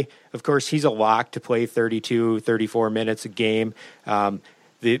 Gallinari, of course, he's a lock to play 32, 34 minutes a game.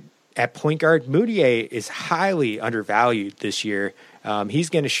 At point guard, Moutier is highly undervalued this year. He's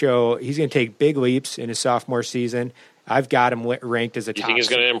going to take big leaps in his sophomore season. I've got him ranked as a top. You think he's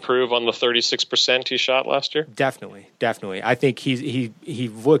going to improve on the 36% he shot last year? Definitely. I think he's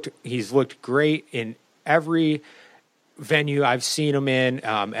looked great in every venue I've seen him in.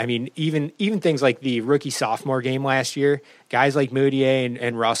 I mean, even things like the rookie sophomore game last year, guys like Moutier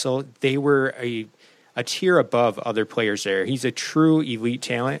and Russell, they were a tier above other players there. He's a true elite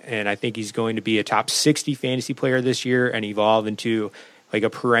talent, and I think he's going to be a top 60 fantasy player this year and evolve into like a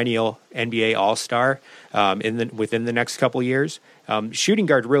perennial NBA All-Star within the next couple of years. Shooting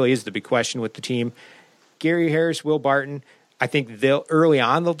guard really is the big question with the team. Gary Harris, Will Barton, I think early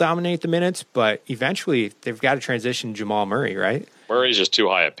on they'll dominate the minutes, but eventually they've got to transition Jamal Murray, right? Murray's just too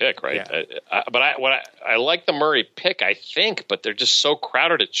high a pick, right? Yeah. I like the Murray pick, I think, but they're just so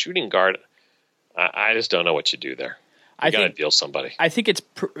crowded at shooting guard. I just don't know what you do there. You got to deal somebody. I think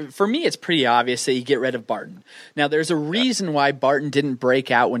for me, it's pretty obvious that you get rid of Barton. Now, there's a reason why Barton didn't break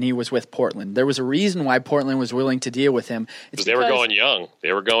out when he was with Portland. There was a reason why Portland was willing to deal with him. Because they were going young.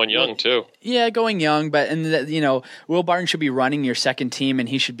 They were going young, too. Yeah, going young. But, Will Barton should be running your second team, and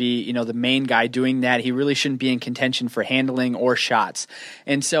he should be, the main guy doing that. He really shouldn't be in contention for handling or shots.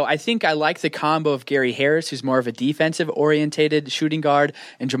 And so I think I like the combo of Gary Harris, who's more of a defensive-orientated shooting guard,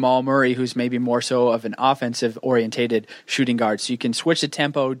 and Jamal Murray, who's maybe more so of an offensive-orientated shooting guard. So you can switch the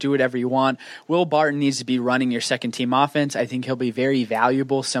tempo, do whatever you want. Will Barton needs to be running your second team offense. I think he'll be very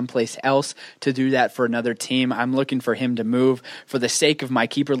valuable someplace else to do that for another team. I'm looking for him to move for the sake of my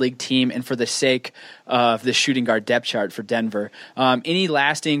keeper league team and for the sake of the shooting guard depth chart for Denver. Any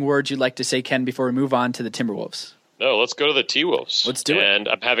lasting words you'd like to say, Ken, before we move on to the Timberwolves? No, let's go to the T-Wolves. Let's do it. And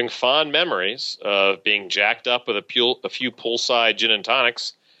I'm having fond memories of being jacked up with a few poolside gin and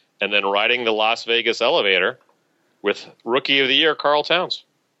tonics and then riding the Las Vegas elevator with Rookie of the Year, Karl Towns.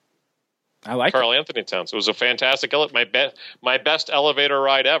 I like Karl Anthony Towns. It was a fantastic my best elevator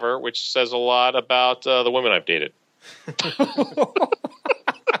ride ever, which says a lot about the women I've dated.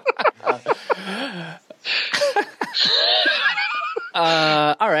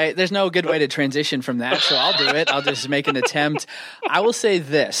 All right, there's no good way to transition from that, so I'll do it. I'll just make an attempt. I will say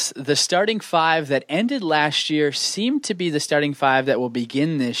this. The starting five that ended last year seemed to be the starting five that will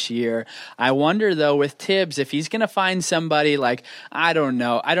begin this year. I wonder, though, with Tibbs, if he's going to find somebody like, I don't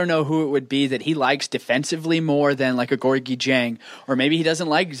know who it would be that he likes defensively more than like a Gorgui Dieng, or maybe he doesn't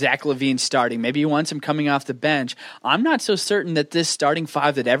like Zach LaVine starting. Maybe he wants him coming off the bench. I'm not so certain that this starting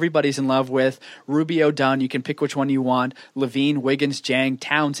five that everybody's in love with, Rubio, Dunn, you can pick which one you want, LaVine, Wiggins, Dieng,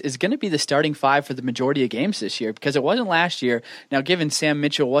 Towns, is going to be the starting five for the majority of games this year, because it wasn't last year. Now, given Sam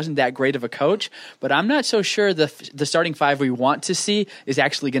Mitchell wasn't that great of a coach, but I'm not so sure the starting five we want to see is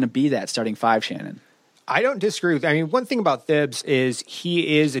actually going to be that starting five, Shannon. I don't disagree with that. I mean, one thing about Thibs is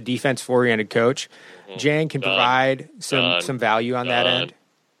he is a defense-oriented coach. Dieng can provide some value on that end.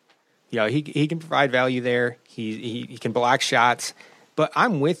 He can provide value there. He can block shots. But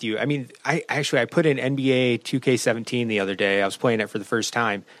I'm with you. I mean, I put in NBA 2K17 the other day. I was playing it for the first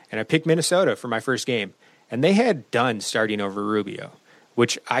time, and I picked Minnesota for my first game. And they had Dunn starting over Rubio,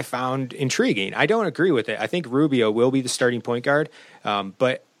 which I found intriguing. I don't agree with it. I think Rubio will be the starting point guard,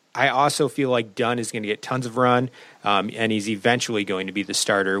 but I also feel like Dunn is going to get tons of run, and he's eventually going to be the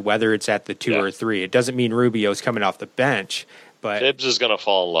starter, whether it's at the 2 or 3. It doesn't mean Rubio's coming off the bench, but Tibbs is going to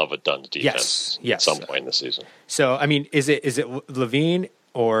fall in love with Dunn's defense at some point in the season. So, I mean, is it Levine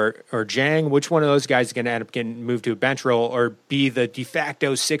or Jang? Which one of those guys is going to end up getting moved to a bench role or be the de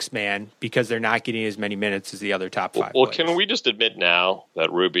facto 6th man because they're not getting as many minutes as the other top 5 Well, players? can we just admit now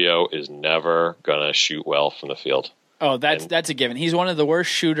that Rubio is never going to shoot well from the field? Oh, that's a given. He's one of the worst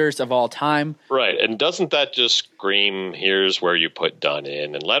shooters of all time. Right, and doesn't that just scream, here's where you put Dunn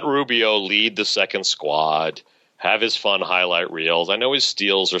in, and let Rubio lead the second squad, have his fun highlight reels. I know his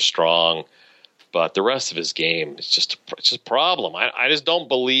steals are strong, but the rest of his game is just a problem. I just don't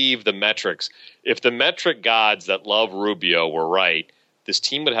believe the metrics. If the metric gods that love Rubio were right, this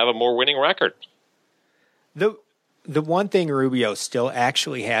team would have a more winning record. The one thing Rubio still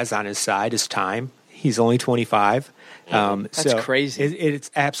actually has on his side is time. He's only 25. That's crazy.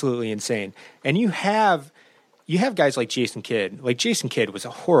 It's absolutely insane. And you have guys like Jason Kidd. Like Jason Kidd was a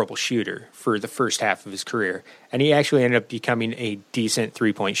horrible shooter for the first half of his career, and he actually ended up becoming a decent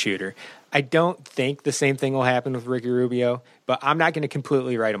 3-point shooter. I don't think the same thing will happen with Ricky Rubio, but I'm not going to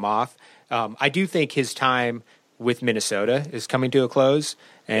completely write him off. I do think his time with Minnesota is coming to a close,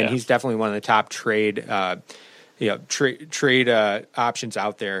 and he's definitely one of the top trade options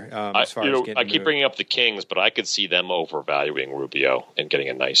out there. As far as I keep bringing up the Kings, but I could see them overvaluing Rubio and getting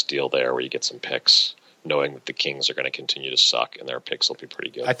a nice deal there where you get some picks, knowing that the Kings are going to continue to suck and their picks will be pretty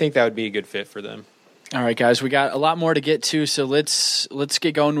good. I think that would be a good fit for them. All right, guys, we got a lot more to get to, so let's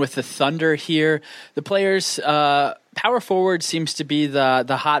get going with the Thunder here. The players, power forward seems to be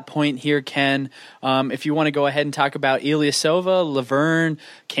the hot point here, Ken. If you want to go ahead and talk about Ilyasova, Laverne,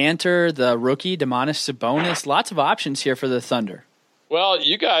 Cantor, the rookie, Domantas Sabonis, lots of options here for the Thunder. Well,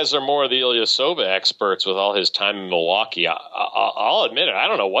 you guys are more of the Ilyasova experts with all his time in Milwaukee. I'll admit it. I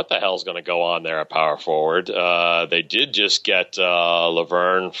don't know what the hell's going to go on there at power forward. They did just get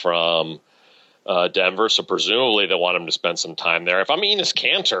Laverne from Denver, so presumably they want him to spend some time there. If I'm Enes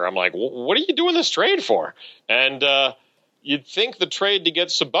Kanter, I'm like, what are you doing this trade for? And you'd think the trade to get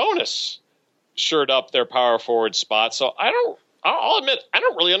Sabonis shored up their power forward spot. So I'll admit, I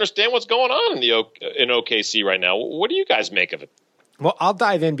don't really understand what's going on in OKC right now. What do you guys make of it? Well, I'll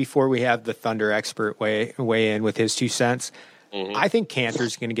dive in before we have the Thunder expert weigh in with his 2 cents. Mm-hmm. I think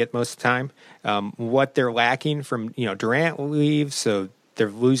Cantor's going to get most of the time. What they're lacking from, Durant leaves, so they're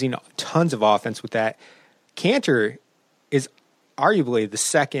losing tons of offense with that. Cantor is arguably the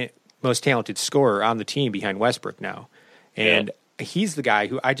second most talented scorer on the team behind Westbrook now. And he's the guy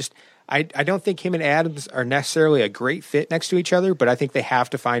who I don't think him and Adams are necessarily a great fit next to each other, but I think they have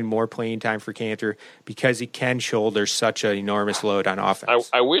to find more playing time for Cantor because he can shoulder such an enormous load on offense.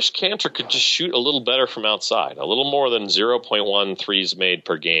 I wish Cantor could just shoot a little better from outside. A little more than 0.1 threes made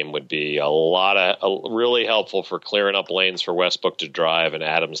per game would be really helpful for clearing up lanes for Westbrook to drive and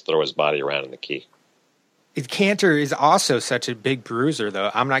Adams throw his body around in the key. Cantor is also such a big bruiser, though.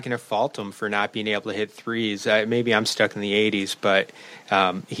 I'm not going to fault him for not being able to hit threes. Maybe I'm stuck in the 80s, but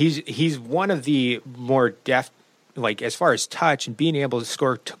he's one of the more deft, like as far as touch and being able to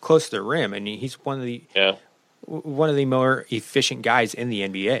score close to the rim. And he's one of the more efficient guys in the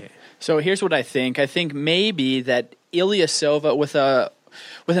NBA. So here's what I think. I think maybe that Ilyasova with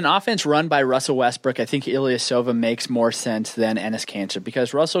an offense run by Russell Westbrook, I think Ilyasova makes more sense than Enes Kanter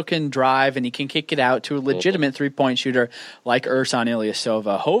because Russell can drive and he can kick it out to a legitimate 3-point shooter like Ersan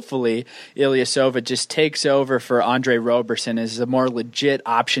Ilyasova. Hopefully, Ilyasova just takes over for Andre Roberson as a more legit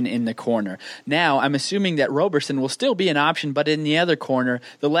option in the corner. Now, I'm assuming that Roberson will still be an option, but in the other corner,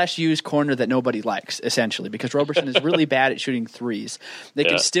 the less used corner that nobody likes, essentially, because Roberson is really bad at shooting threes. They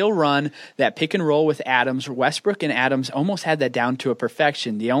can still run that pick and roll with Adams. Westbrook and Adams almost had that down to a perfection.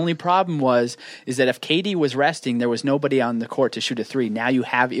 The only problem is that if KD was resting, there was nobody on the court to shoot a 3. Now you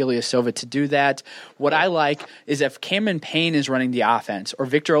have Ilyasova to do that. What I like is if Cameron Payne is running the offense or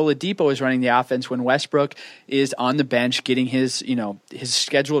Victor Oladipo is running the offense when Westbrook is on the bench getting his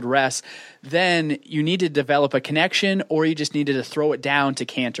scheduled rest, then you need to develop a connection or you just needed to throw it down to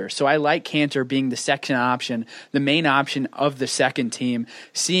Cantor. So I like Cantor being the second option, the main option of the second team,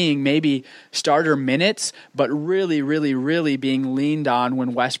 seeing maybe starter minutes, but really, really, really being leaned on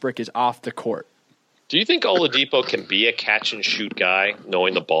when Westbrook is off the court. Do you think Oladipo can be a catch-and-shoot guy,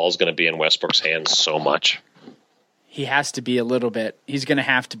 knowing the ball's going to be in Westbrook's hands so much? He has to be a little bit. He's going to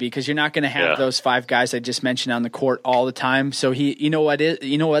have to be because you're not going to have those 5 guys I just mentioned on the court all the time. So you know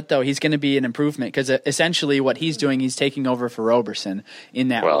what though, he's going to be an improvement because essentially what he's doing, he's taking over for Roberson in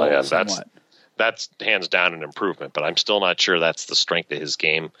that role somewhat. That's hands down an improvement, but I'm still not sure that's the strength of his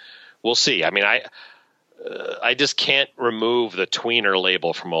game. We'll see. I mean, I just can't remove the tweener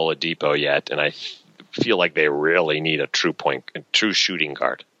label from Oladipo yet, and I feel like they really need a true shooting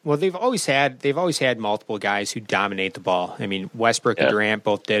guard. Well, they've always had multiple guys who dominate the ball. I mean, Westbrook and Durant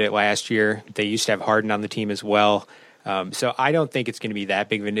both did it last year. They used to have Harden on the team as well. So I don't think it's going to be that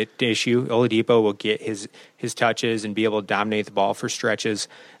big of an issue. Oladipo will get his touches and be able to dominate the ball for stretches.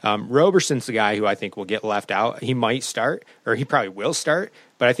 Roberson's the guy who I think will get left out. He might start, or he probably will start,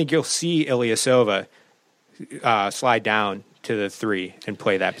 but I think you'll see Ilyasova slide down to the 3 and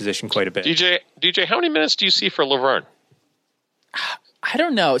play that position quite a bit. DJ, how many minutes do you see for Laverne? I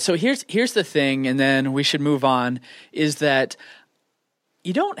don't know. So here's the thing, and then we should move on, is that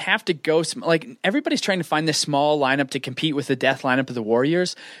you don't have to go – like everybody's trying to find this small lineup to compete with the death lineup of the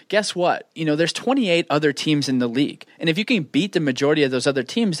Warriors. Guess what? There's 28 other teams in the league. And if you can beat the majority of those other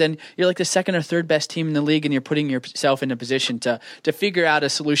teams, then you're like the second or third best team in the league, and you're putting yourself in a position to figure out a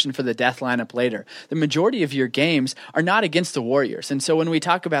solution for the death lineup later. The majority of your games are not against the Warriors. And so when we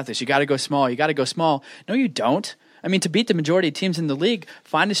talk about this, you got to go small, no, you don't. I mean, to beat the majority of teams in the league,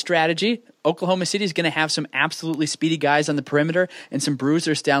 find a strategy. Oklahoma City is going to have some absolutely speedy guys on the perimeter and some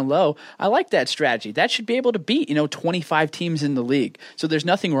bruisers down low. I like that strategy. That should be able to beat, 25 teams in the league. So there's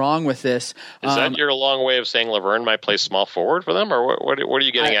nothing wrong with this. Is that your long way of saying Laverne might play small forward for them, or what are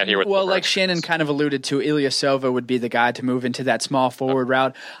you getting at here with Well, Laverne? like Shannon kind of alluded to, Ilyasova would be the guy to move into that small forward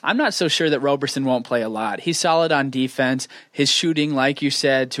route. I'm not so sure that Roberson won't play a lot. He's solid on defense. His shooting, like you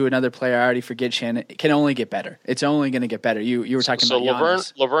said to another player, I already forget, Shannon, can only get better. It's only going to get better. You were talking about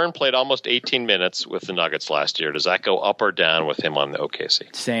Giannis. Laverne played almost 18 minutes with the Nuggets last year. Does that go up or down with him on the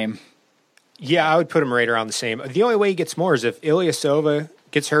OKC? Same. Yeah, I would put him right around the same. The only way he gets more is if Ilyasova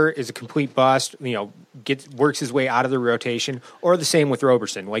gets hurt, is a complete bust, works his way out of the rotation, or the same with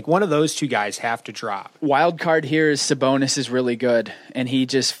Roberson. Like, one of those two guys have to drop. Wild card here is Sabonis is really good, and he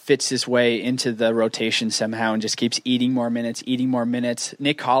just fits his way into the rotation somehow and just keeps eating more minutes.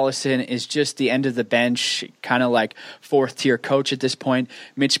 Nick Collison is just the end of the bench, kind of like fourth-tier coach at this point.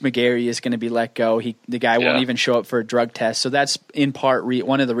 Mitch McGary is going to be let go. The guy won't even show up for a drug test. So that's in part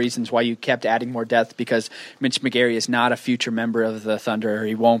one of the reasons why you kept adding more depth, because Mitch McGary is not a future member of the Thunder, or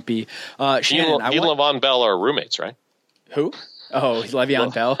he won't be. Shannon, Le'Veon Bell are roommates, right? Who? Oh,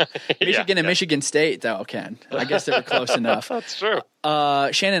 Le'Veon Bell. Michigan and yeah. Michigan State, though, Ken. I guess they were close enough. That's true.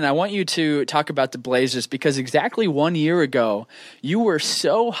 Shannon, I want you to talk about the Blazers, because exactly 1 year ago, you were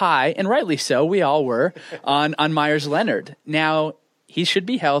so high, and rightly so, we all were, on Myers Leonard. Now, he should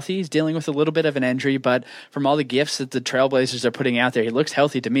be healthy. He's dealing with a little bit of an injury, but from all the gifts that the Trailblazers are putting out there, he looks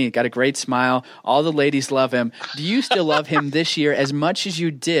healthy to me. Got a great smile. All the ladies love him. Do you still love him this year as much as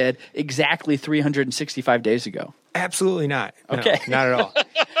you did exactly 365 days ago? Absolutely not. Okay. No, not at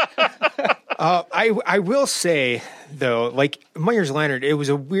all. I will say, though, like Myers Leonard, it was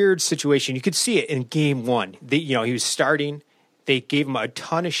a weird situation. You could see it in game one. He was starting. They gave him a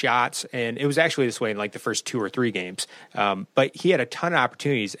ton of shots, and it was actually this way in like the first 2 or 3 games. But he had a ton of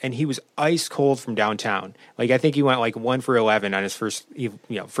opportunities, and he was ice cold from downtown. Like, I think he went like 1 for 11 on his first 11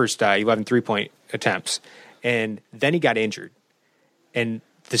 3-point attempts, and then he got injured, and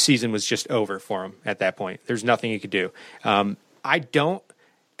the season was just over for him at that point. There's nothing he could do. El-Farouq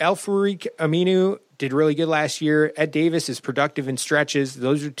Aminu did really good last year. Ed Davis is productive in stretches.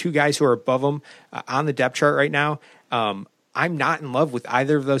 Those are 2 guys who are above him on the depth chart right now. I'm not in love with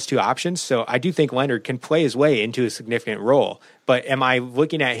either of those 2 options, so I do think Leonard can play his way into a significant role. But am I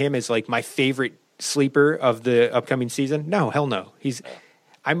looking at him as like my favorite sleeper of the upcoming season? No, hell no.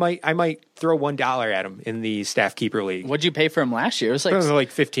 I might throw $1 at him in the staff keeper league. What'd you pay for him last year? It was like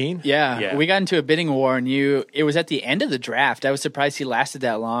 15. Yeah, we got into a bidding war, and it was at the end of the draft. I was surprised he lasted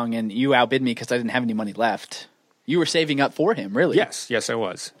that long, and you outbid me because I didn't have any money left. You were saving up for him, really? Yes, I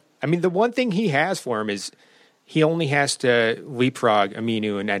was. I mean, the one thing he has for him is he only has to leapfrog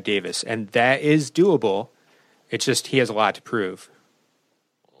Aminu and Ed Davis, and that is doable. It's just he has a lot to prove.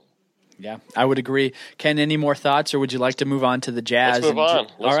 Yeah, I would agree. Ken, any more thoughts, or would you like to move on to the Jazz? Let's move on.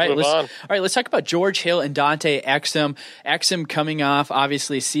 All right, let's talk about George Hill and Dante Exum. Exum coming off,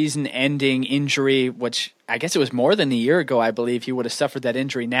 obviously, season-ending injury, which I guess it was more than a year ago, I believe, he would have suffered that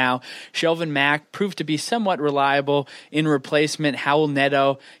injury now. Shelvin Mack proved to be somewhat reliable in replacement. Howell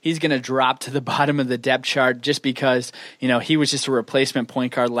Neto, he's going to drop to the bottom of the depth chart just because, he was just a replacement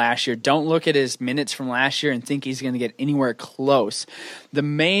point guard last year. Don't look at his minutes from last year and think he's going to get anywhere close. The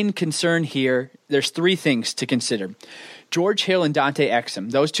main concern here, there's 3 things to consider. George Hill and Dante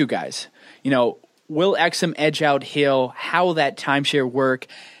Exum, those 2 guys. Will Exum edge out Hill? How will that timeshare work?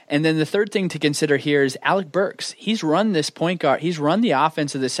 And then the third thing to consider here is Alec Burks. He's run this point guard. He's run the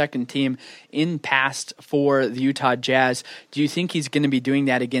offense of the second team in past for the Utah Jazz. Do you think he's going to be doing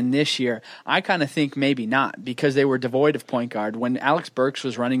that again this year? I kind of think maybe not, because they were devoid of point guard. When Alex Burks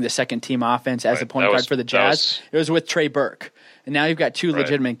was running the second team offense as a point guard for the Jazz, it was with Trey Burke. And now you've got two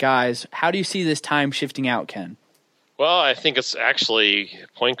legitimate guys. How do you see this time shifting out, Ken? Well, I think it's actually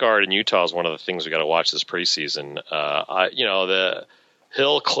point guard in Utah is one of the things we got to watch this preseason. The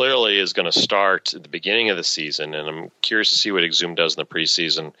Hill clearly is going to start at the beginning of the season, and I'm curious to see what Exum does in the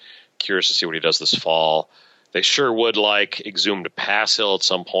preseason. Curious to see what he does this fall. They sure would like Exum to pass Hill at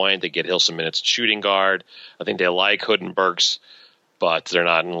some point. They get Hill some minutes at shooting guard. I think they like Hood and Burks, but they're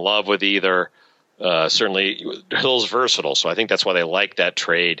not in love with either. Certainly, Hill's versatile, so I think that's why they like that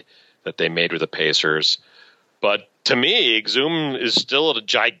trade that they made with the Pacers. But to me, Exum is still a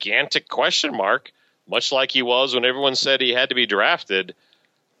gigantic question mark, much like he was when everyone said he had to be drafted.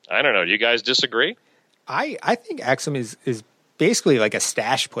 I don't know. Do you guys disagree? I think Exum is basically like a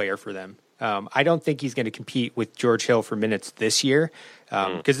stash player for them. I don't think he's going to compete with George Hill for minutes this year,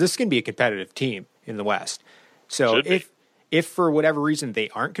 because this is going to be a competitive team in the West. So if for whatever reason they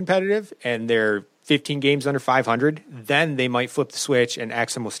aren't competitive and they're 15 games under 500, then they might flip the switch and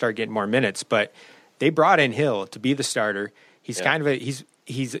Exum will start getting more minutes. But they brought in Hill to be the starter. He's kind of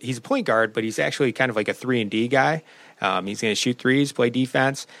he's a point guard, but he's actually kind of like a 3-and-D guy. He's going to shoot threes, play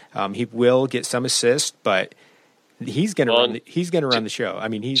defense. He will get some assists, but he's going to run the show. I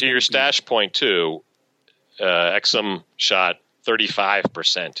mean, he's to your stash point too. Exum shot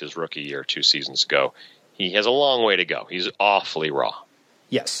 35% his rookie year 2 seasons ago. He has a long way to go. He's awfully raw.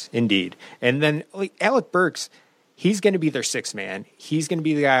 Yes, indeed. And then Alec Burks, he's going to be their sixth man. He's going to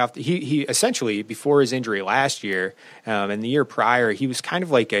be the guy off. He essentially, before his injury last year and the year prior, he was kind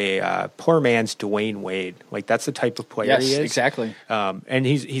of like a poor man's Dwayne Wade. Like, that's the type of player he is. Yes, exactly. And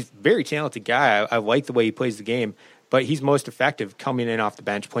he's a very talented guy. I like the way he plays the game. But he's most effective coming in off the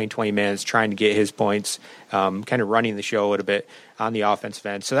bench, playing 20 minutes, trying to get his points, kind of running the show a little bit on the offensive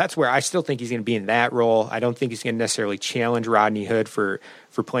end. So that's where I still think he's going to be in that role. I don't think he's going to necessarily challenge Rodney Hood for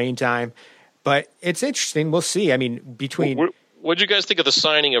playing time. But it's interesting. We'll see. I mean, What did you guys think of the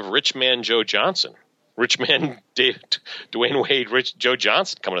signing of Rich Man Joe Johnson? Rich Man Dwayne Wade, Joe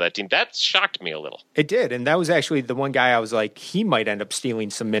Johnson coming to that team. That shocked me a little. It did, and that was actually the one guy I was like, he might end up stealing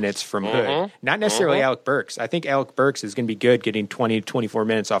some minutes from Hood. Not necessarily Alec Burks. I think Alec Burks is going to be good getting 20 to 24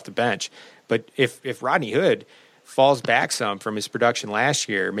 minutes off the bench. But if Rodney Hood falls back some from his production last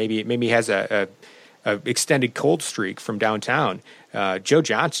year, maybe he has a extended cold streak from downtown, Joe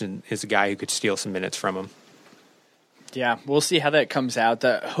Johnson is a guy who could steal some minutes from him. Yeah, we'll see how that comes out.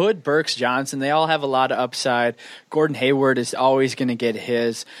 The Hood, Burks, Johnson, they all have a lot of upside. Gordon Hayward is always going to get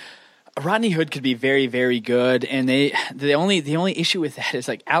his. Rodney Hood could be very, very good, and the only issue with that is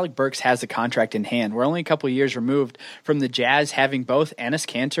like Alec Burks has a contract in hand. We're only a couple of years removed from the Jazz having both Enes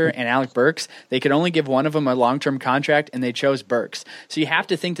Kanter and Alec Burks. They could only give one of them a long-term contract, and they chose Burks. So you have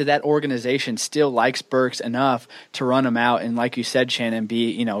to think that organization still likes Burks enough to run him out, and like you said, Shannon,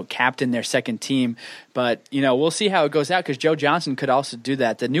 be captain their second team. But we'll see how it goes out, because Joe Johnson could also do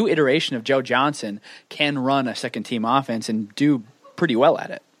that. The new iteration of Joe Johnson can run a second team offense and do pretty well at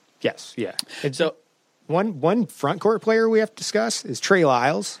it. Yes, yeah. And so one front court player we have to discuss is Trey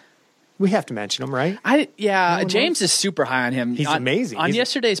Lyles. We have to mention him, right? James is super high on him. He's amazing. On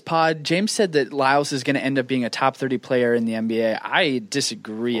yesterday's pod, James said that Lyles is going to end up being a top 30 player in the NBA. I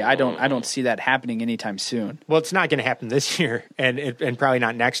disagree. I don't see that happening anytime soon. Well, it's not going to happen this year, and probably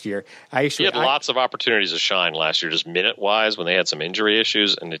not next year. He had lots of opportunities to shine last year, just minute-wise, when they had some injury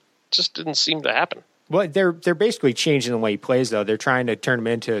issues, and it just didn't seem to happen. Well, they're basically changing the way he plays, though. They're trying to turn him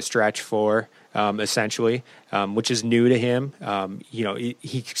into a stretch four, essentially, which is new to him.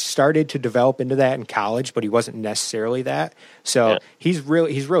 He started to develop into that in college, but he wasn't necessarily that. So he's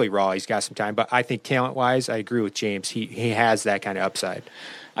really raw. He's got some time, but I think talent-wise, I agree with James. He has that kind of upside.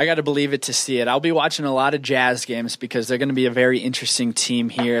 I got to believe it to see it. I'll be watching a lot of Jazz games because they're going to be a very interesting team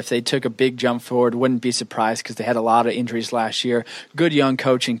here. If they took a big jump forward, wouldn't be surprised because they had a lot of injuries last year. Good young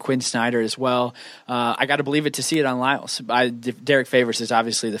coach in Quinn Snyder as well. I got to believe it to see it on Lyles. Derek Favors is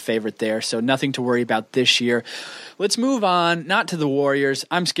obviously the favorite there, so nothing to worry about this year. Let's move on, not to the Warriors.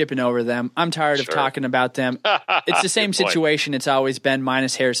 I'm skipping over them. I'm tired of talking about them. It's the same situation it's always been,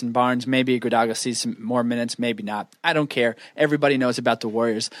 minus Harrison Barnes. Maybe Iguodala sees some more minutes, maybe not. I don't care. Everybody knows about the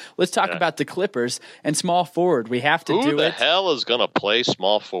Warriors. Let's talk about the Clippers and small forward. We have to do it. Who the hell is going to play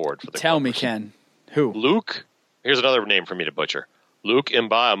small forward for the Clippers? Tell me, Ken. Who? Luke. Here's another name for me to butcher. Luke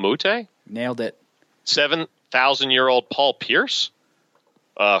Mbah-a-Moute? Nailed it. 7,000-year-old Paul Pierce?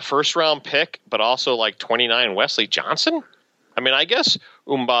 First-round pick, but also like 29 Wesley Johnson? I mean, I guess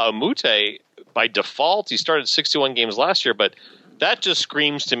Umute, by default, he started 61 games last year, but that just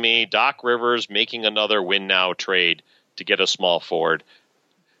screams to me Doc Rivers making another win now trade to get a small forward.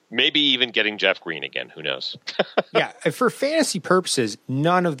 Maybe even getting Jeff Green again. Who knows? Yeah, for fantasy purposes,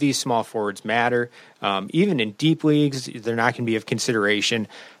 none of these small forwards matter. Even in deep leagues, they're not going to be of consideration.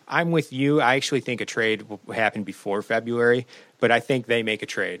 I'm with you. I actually think a trade will happen before February, but I think they make a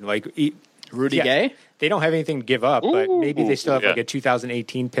trade. Like Rudy Gay? They don't have anything to give up, but maybe they still have like yeah. a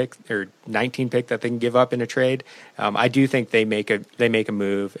 2018 pick or 19 pick that they can give up in a trade. I do think they make a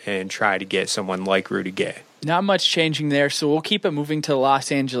move and try to get someone like Rudy Gay. Not much changing there, so we'll keep it moving to the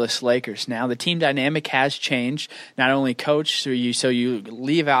Los Angeles Lakers. Now, the team dynamic has changed. Not only coach, so you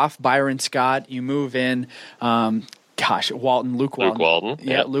leave off Byron Scott, you move in Luke Walton.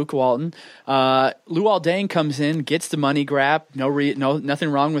 Yeah, Luke Walton. Luol Deng comes in, gets the money grab.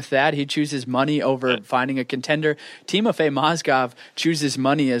 Nothing wrong with that. He chooses money over finding a contender. Timofey Mozgov chooses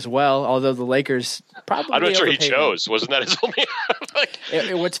money as well, although the Lakers probably I'm not sure he overpaid chose. Wasn't that his only?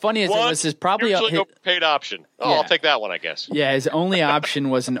 What's funny is it was his probably overpaid option. Oh, yeah. I'll take that one, I guess. Yeah, his only option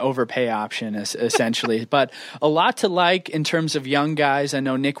was an overpay option, essentially. But a lot to like in terms of young guys. I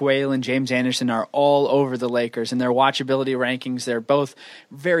know Nick Whalen, James Anderson are all over the Lakers, and their watchability rankings, they're both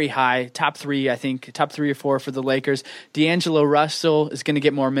very high. Top 3 or 4 for the Lakers. D'Angelo Russell is going to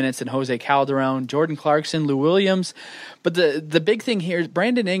get more minutes than Jose Calderon, Jordan Clarkson, Lou Williams. But the big thing here is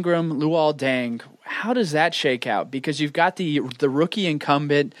Brandon Ingram, Luol Deng. How does that shake out? Because you've got the rookie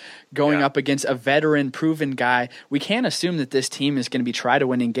incumbent going up against a veteran, proven guy. We can't assume that this team is going to be try to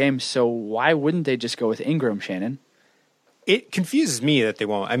winning games, so why wouldn't they just go with Ingram, Shannon? It confuses me that they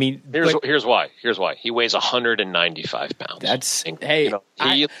won't. I mean, here's why. He weighs 195 pounds.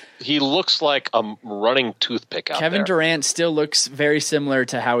 He looks like a running toothpick out there. Kevin Durant still looks very similar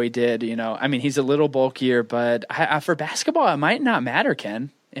to how he did. I mean, he's a little bulkier, but for basketball, it might not matter,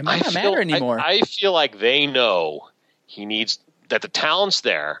 Ken. It might not matter anymore. I feel like they know that the talent's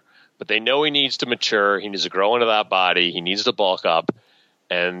there, but they know he needs to mature. He needs to grow into that body. He needs to bulk up.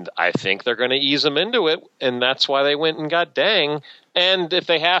 And I think they're going to ease him into it, and that's why they went and got Deng. And if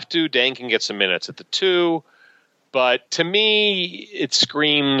they have to, Deng can get some minutes at the 2. But to me, it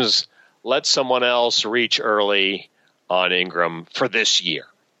screams, let someone else reach early on Ingram for this year.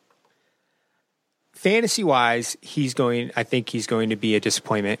 Fantasy-wise, I think he's going to be a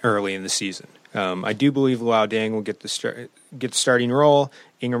disappointment early in the season. I do believe Luol Deng will get the starting role.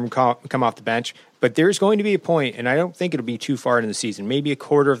 Ingram come off the bench. But there's going to be a point, and I don't think it'll be too far into the season, maybe a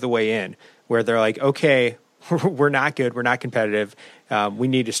quarter of the way in, where they're like, okay, we're not good, we're not competitive, we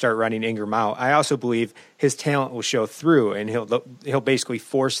need to start running Ingram out. I also believe his talent will show through, and he'll basically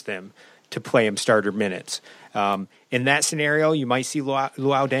force them to play him starter minutes. In that scenario, you might see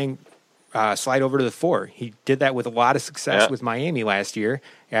Luol Deng slide over to the 4. He did that with a lot of success with Miami last year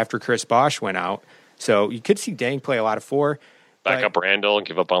after Chris Bosh went out. So you could see Deng play a lot of 4. Back up Randall and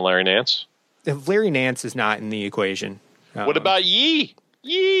give up on Larry Nance? Larry Nance is not in the equation. What about Yee?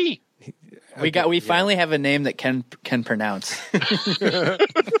 Yee! We finally have a name that can pronounce.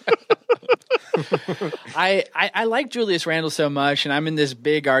 I like Julius Randle so much, and I'm in this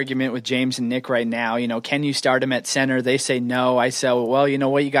big argument with James and Nick right now. Can you start him at center? They say no. I say, well, you know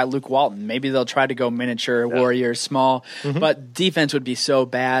what? You got Luke Walton. Maybe they'll try to go miniature, Warriors, small. Mm-hmm. But defense would be so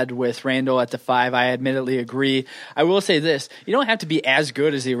bad with Randle at the 5. I admittedly agree. I will say this. You don't have to be as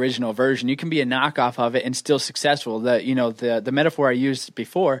good as the original version. You can be a knockoff of it and still successful. The metaphor I used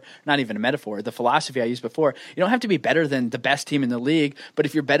before, not even a metaphor, the philosophy I used before, you don't have to be better than the best team in the league, but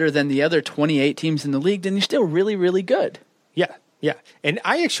if you're better than the other 28 teams in the league, then you're still really, really good. Yeah. And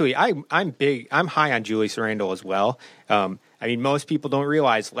I'm high on Julius Randle as well. I mean, most people don't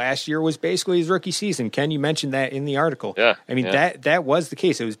realize last year was basically his rookie season. Ken, you mentioned that in the article. Yeah. I mean, that was the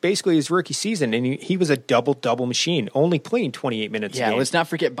case. It was basically his rookie season, and he was a double-double machine, only playing 28 minutes a game. Yeah, let's not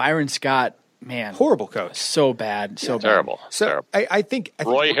forget Byron Scott. Man. Horrible coach. So bad. So bad. Terrible. So terrible. I think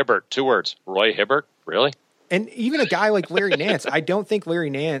Roy Hibbert, 2 words. Roy Hibbert? Really? And even a guy like Larry Nance, I don't think Larry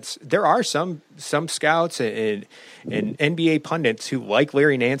Nance, there are some scouts and NBA pundits who like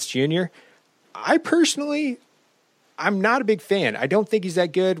Larry Nance Jr. I'm not a big fan. I don't think he's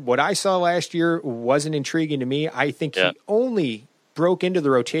that good. What I saw last year wasn't intriguing to me. I think he only broke into the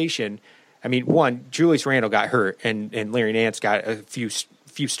rotation. I mean, one, Julius Randle got hurt, and Larry Nance got a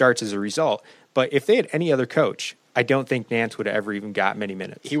few starts as a result. But if they had any other coach, I don't think Nance would have ever even got many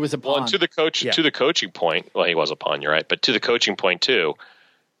minutes. He was a pawn. Well, to the coaching point, well, he was a pawn, you're right. But to the coaching point, too,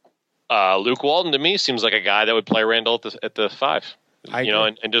 Luke Walton, to me, seems like a guy that would play Randall at the 5.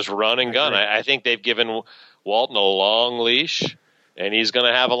 And just run and gun. I think they've given Walton a long leash, and he's going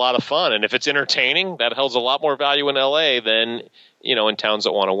to have a lot of fun. And if it's entertaining, that holds a lot more value in LA than, in towns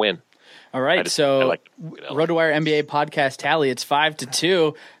that want to win. All right, RotoWire NBA podcast tally, it's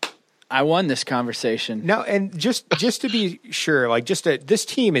 5-2. I won this conversation. No, and just to be sure, this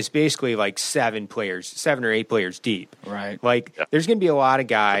team is basically like 7 or 8 players deep. Right. There's going to be a lot of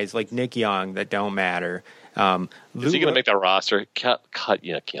guys like Nick Young that don't matter. Is he going to make that roster? Cut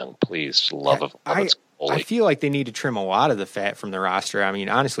Nick Young, please. I feel like they need to trim a lot of the fat from the roster. I mean,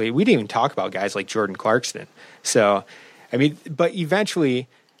 honestly, we didn't even talk about guys like Jordan Clarkson. So, I mean, but eventually,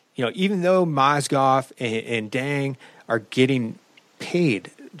 even though Mozgov and Deng are getting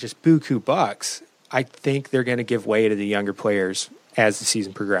paid just buku bucks, I think they're going to give way to the younger players as the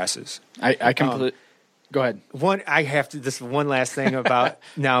season progresses. I completely. Go ahead. This one last thing about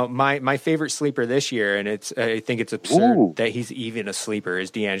now my favorite sleeper this year, and I think it's absurd that he's even a sleeper,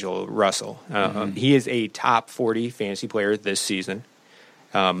 is D'Angelo Russell. He is a top 40 fantasy player this season.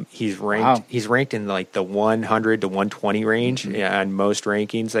 He's ranked. Wow. He's ranked in like the 100 to 120 range on most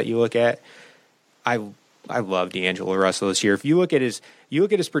rankings that you look at. I love D'Angelo Russell this year. If you look at his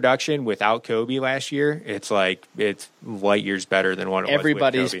production without Kobe last year, it's light years better than what it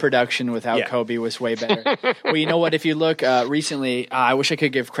everybody's was with Kobe. Production without Kobe was way better. Well, you know what? If you look recently, I wish I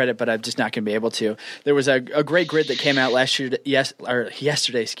could give credit, but I'm just not going to be able to. There was a great grid that came out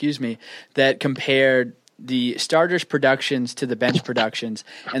yesterday, that compared the starters' productions to the bench productions,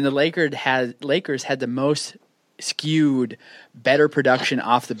 and the Lakers had the most skewed better production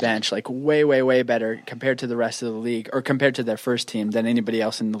off the bench, like way better compared to the rest of the league, or compared to their first team than anybody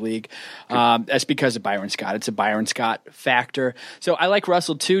else in the league. That's because of Byron Scott. It's a Byron Scott factor. So I like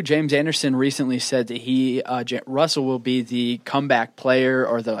Russell too. James Anderson recently said that Russell will be the comeback player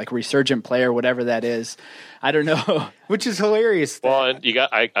or the resurgent player, whatever that is. I don't know. Which is hilarious. Well, and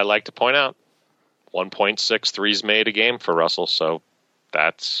I like to point out 1.6 threes made a game for Russell, so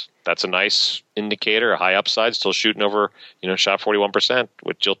that's a nice indicator, a high upside, still shooting over, shot 41%,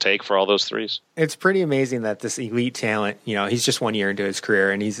 which you'll take for all those threes. It's pretty amazing that this elite talent, he's just 1 year into his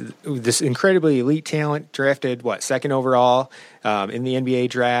career, and he's this incredibly elite talent, drafted, second overall in the NBA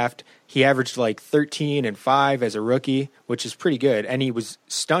draft. He averaged 13 and 5 as a rookie, which is pretty good. And he was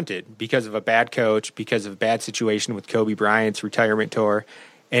stunted because of a bad coach, because of a bad situation with Kobe Bryant's retirement tour.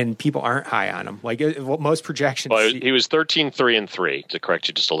 And people aren't high on him. Most projections. Well, he was 13-3-3, to correct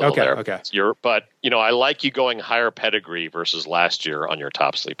you just a little there. Okay. But I like you going higher pedigree versus last year on your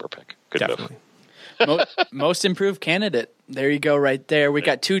top sleeper pick. Good Definitely. move. Most improved candidate. There you go, right there. We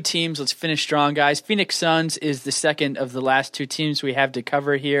got 2 teams. Let's finish strong, guys. Phoenix Suns is the second of the last 2 teams we have to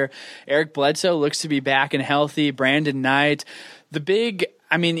cover here. Eric Bledsoe looks to be back and healthy. Brandon Knight.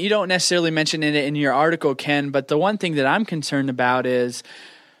 You don't necessarily mention it in your article, Ken, but the one thing that I'm concerned about is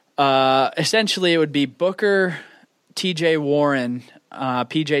essentially it would be Booker, TJ Warren,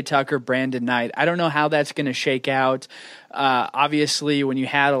 PJ Tucker, Brandon Knight. I don't know how that's going to shake out. Obviously, when you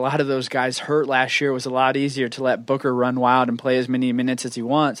had a lot of those guys hurt last year, it was a lot easier to let Booker run wild and play as many minutes as he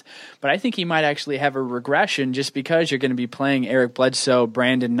wants. But I think he might actually have a regression just because you're going to be playing Eric Bledsoe,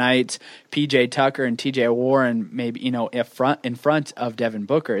 Brandon Knight, PJ Tucker, and TJ Warren maybe in front of Devin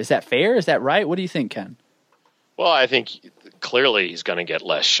Booker. Is that fair? Is that right? What do you think, Ken? Well, I think clearly he's going to get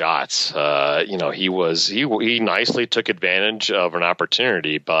less shots. He nicely took advantage of an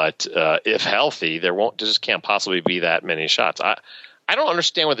opportunity, but if healthy, there just can't possibly be that many shots. I don't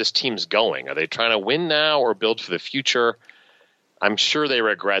understand where this team's going. Are they trying to win now or build for the future? I'm sure they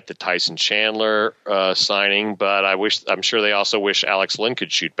regret the Tyson Chandler signing, but I'm sure they also wish Alex Len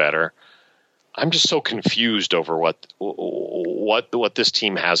could shoot better. I'm just so confused over what this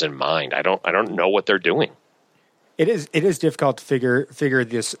team has in mind. I don't know what they're doing. It is difficult to figure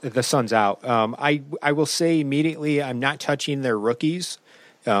the Suns out. I will say immediately I'm not touching their rookies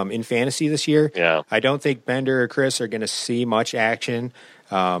in fantasy this year. Yeah. I don't think Bender or Chris are going to see much action.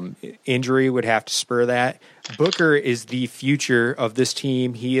 Injury would have to spur that. Booker is the future of this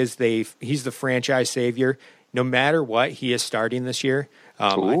team. He's the franchise savior. No matter what, he is starting this year.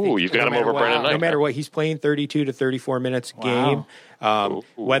 You've got him over Brandon Knight. No matter what, he's playing 32 to 34 minutes a game.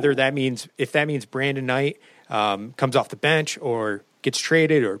 If that means Brandon Knight comes off the bench or gets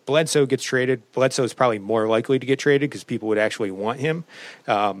traded, or Bledsoe gets traded. Bledsoe is probably more likely to get traded because people would actually want him.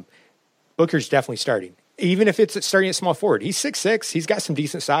 Booker's definitely starting. Even if it's starting at small forward. He's 6'6". He's got some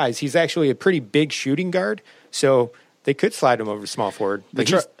decent size. He's actually a pretty big shooting guard. So they could slide him over to small forward. But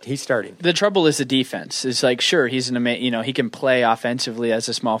he's starting. The trouble is the defense. It's sure, he's he can play offensively as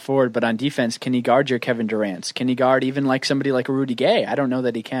a small forward, but on defense, can he guard your Kevin Durant's? Can he guard even somebody like Rudy Gay? I don't know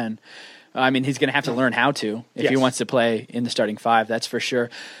that he can. I mean, he's going to have to learn how to if he wants to play in the starting five, that's for sure.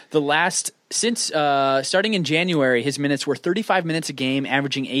 Since starting in January, his minutes were 35 minutes a game,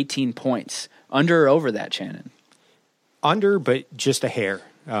 averaging 18 points. Under or over that, Shannon? Under, but just a hair.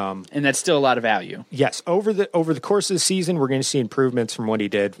 And that's still a lot of value. Yes. Over the course of the season, we're going to see improvements from what he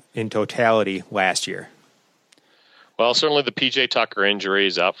did in totality last year. Well, certainly the P.J. Tucker injury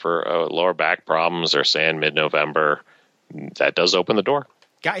is out for lower back problems. They're saying mid-November. That does open the door.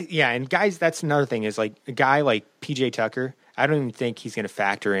 Guys, that's another thing is like a guy like P.J. Tucker, I don't even think he's going to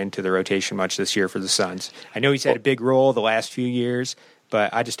factor into the rotation much this year for the Suns. I know he's had a big role the last few years,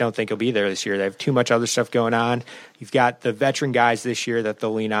 but I just don't think he'll be there this year. They have too much other stuff going on. You've got the veteran guys this year that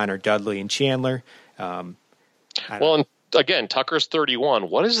they'll lean on are Dudley and Chandler. And again, Tucker's 31.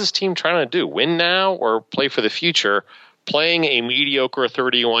 What is this team trying to do? Win now or play for the future? Playing a mediocre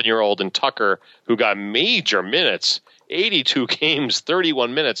 31-year-old in Tucker who got major minutes, 82 games,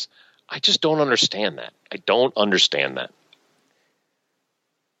 31 minutes. I just don't understand that. I don't understand that.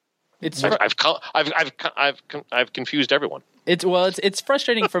 I've confused everyone. It's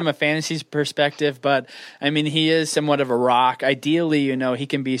frustrating from a fantasy perspective, but I mean, he is somewhat of a rock. Ideally, he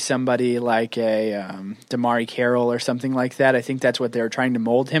can be somebody like a DeMarre Carroll or something like that. I think that's what they're trying to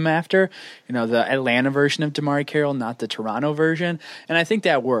mold him after. The Atlanta version of DeMarre Carroll, not the Toronto version. And I think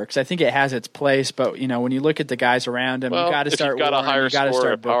that works. I think it has its place, but when you look at the guys around him, you got to start Warren, you got to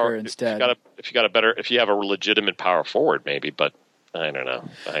start Booker instead. If you have a legitimate power forward, maybe, but I don't know.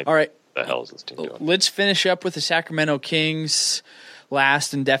 All right. The hell is this team doing? Let's finish up with the Sacramento Kings.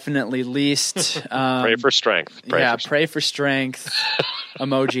 Last and definitely least. Pray for strength. Pray for strength.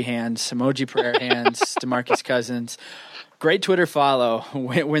 Emoji hands. Emoji prayer hands. DeMarcus Cousins. Great Twitter follow.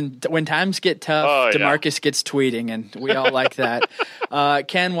 When times get tough, DeMarcus gets tweeting, and we all like that.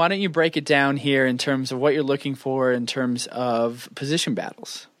 Ken, why don't you break it down here in terms of what you're looking for in terms of position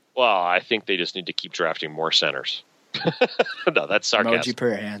battles? Well, I think they just need to keep drafting more centers. No, that's sarcasm. Emoji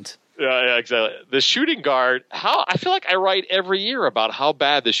prayer hands. Yeah, exactly. The shooting guard, I feel like I write every year about how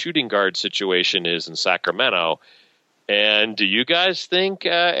bad the shooting guard situation is in Sacramento. And do you guys think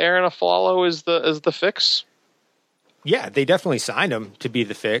Aaron Afflalo is the fix? Yeah, they definitely signed him to be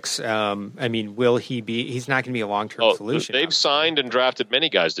the fix. I mean, will he be? He's not going to be a long-term solution. They've signed and drafted many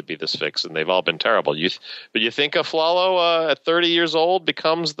guys to be this fix, and they've all been terrible. But you think Afflalo at 30 years old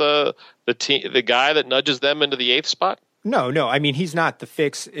becomes the guy that nudges them into the 8th spot? No. I mean, he's not the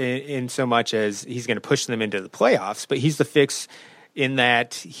fix in so much as he's going to push them into the playoffs, but he's the fix in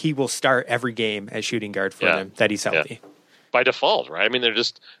that he will start every game as shooting guard for them, that he's healthy. Yeah. By default, right? I mean, they're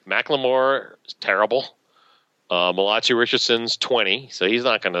just McLemore is terrible. Malachi Richardson's 20, so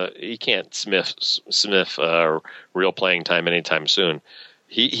he can't sniff real playing time anytime soon.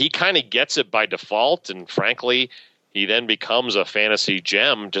 He kind of gets it by default, and frankly, he then becomes a fantasy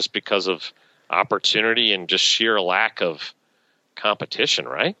gem just because of opportunity and just sheer lack of competition,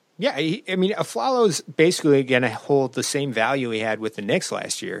 right? Yeah, I mean, Afflalo's basically going to hold the same value he had with the Knicks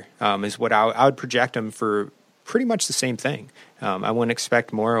last year, is what I would project him for pretty much the same thing. I wouldn't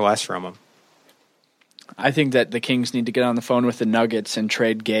expect more or less from him. I think that the Kings need to get on the phone with the Nuggets and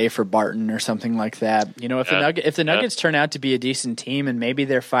trade Gay for Barton or something like that. If the Nuggets turn out to be a decent team and maybe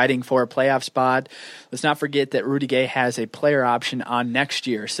they're fighting for a playoff spot, let's not forget that Rudy Gay has a player option on next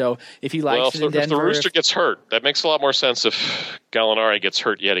year. So if he likes it in Denver, if the Rooster gets hurt, that makes a lot more sense if Gallinari gets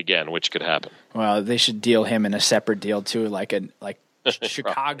hurt yet again, which could happen. Well, they should deal him in a separate deal too, like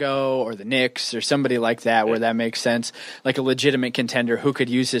Chicago or the Knicks or somebody like that, where that makes sense, like a legitimate contender who could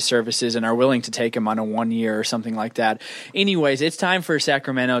use his services and are willing to take him on a 1 year or something like that. Anyways, it's time for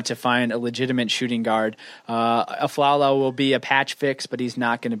Sacramento to find a legitimate shooting guard. Afflalo will be a patch fix, but he's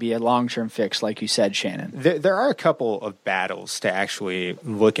not going to be a long-term fix, like you said, Shannon. There are a couple of battles to actually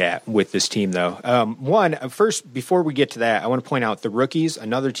look at with this team, though. First, before we get to that, I want to point out the rookies.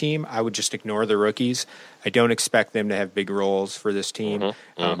 Another team, I would just ignore the rookies. I don't expect them to have big roles for this team.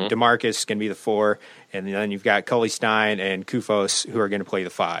 DeMarcus is going to be the 4, and then you've got Cully Stein and Kufos who are going to play the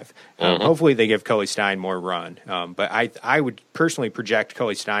 5. Hopefully they give Cully Stein more run. But I would personally project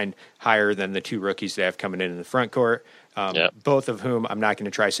Cully Stein higher than the 2 rookies they have coming in the front court, both of whom I'm not going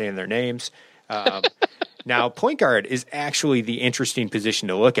to try saying their names. Now, point guard is actually the interesting position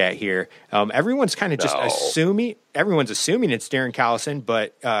to look at here. Everyone's kind of just assuming it's Darren Collison,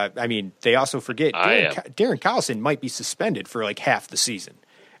 but I mean, they also forget Darren Collison might be suspended for like half the season.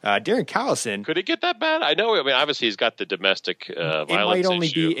 Darren Collison, could it get that bad? I know. I mean, obviously he's got the domestic violence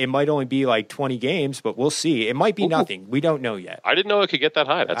issue. It might only be like 20 games, but we'll see. It might be nothing. We don't know yet. I didn't know it could get that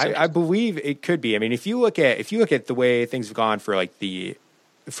high. I believe it could be. I mean, if you look at the way things have gone for like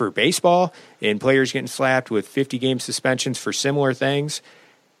for baseball and players getting slapped with 50-game suspensions for similar things,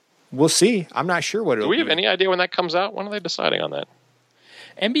 we'll see. I'm not sure what it'll be. Do we have any idea when that comes out? When are they deciding on that?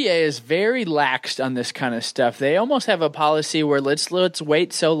 NBA is very laxed on this kind of stuff. They almost have a policy where let's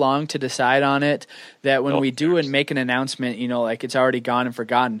wait so long to decide on it that when we do and make an announcement, like it's already gone and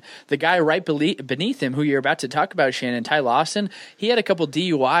forgotten. The guy right beneath him, who you're about to talk about, Shannon, Ty Lawson, he had a couple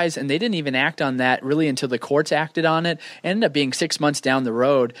DUIs, and they didn't even act on that really until the courts acted on it. It ended up being 6 months down the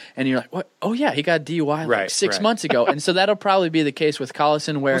road, and you're like, what? Oh, yeah, he got a DUI like 6 months ago. And so that'll probably be the case with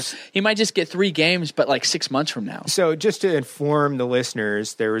Collison, where he might just get 3 games, but like 6 months from now. So just to inform the listeners,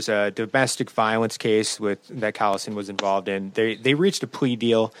 there was a domestic violence case that Collison was involved in. They reached a plea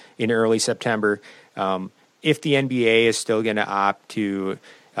deal in early September. If the NBA is still going to opt to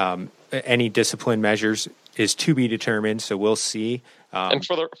any discipline measures is to be determined, so we'll see. And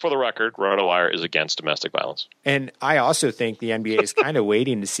for the record, RotoWire is against domestic violence. And I also think the NBA is kind of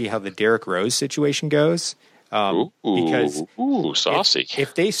waiting to see how the Derrick Rose situation goes. Because saucy.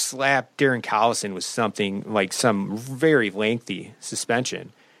 If they slap Darren Collison with something like some very lengthy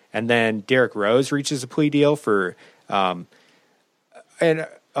suspension, and then Derrick Rose reaches a plea deal for and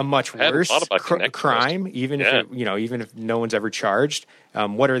a much worse crime, even if no one's ever charged,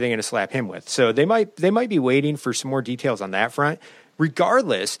 what are they going to slap him with? So they might be waiting for some more details on that front.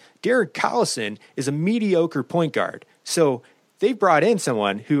 Regardless, Darren Collison is a mediocre point guard. So they brought in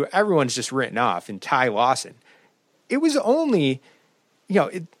someone who everyone's just written off in Ty Lawson. It was only,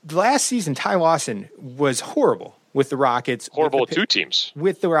 last season Ty Lawson was horrible with the Rockets. Horrible with 2 teams.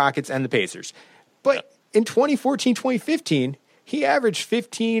 With the Rockets and the Pacers. But in 2014, 2015, he averaged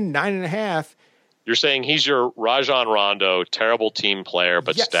 15, 9.5. You're saying he's your Rajon Rondo, terrible team player,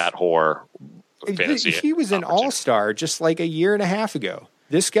 but stat whore. He was an all-star just like a year and a half ago.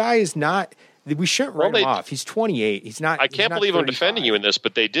 This guy is not – we shouldn't write him off. He's 28. He's not – I can't believe I'm defending you in this,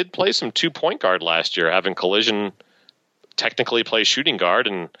 but they did play some 2-point guard last year, having Collision technically play shooting guard,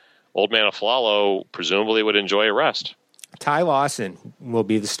 and Old Man Aflalo presumably would enjoy a rest. Ty Lawson will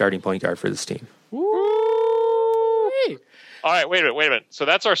be the starting point guard for this team. Woo! All right, wait a minute. So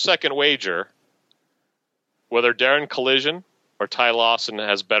that's our second wager. Whether Darren Collision or Ty Lawson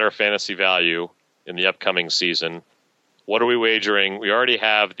has better fantasy value in the upcoming season. What are we wagering? We already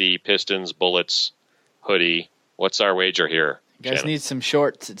have the Pistons Bullets hoodie. What's our wager here? You guys need some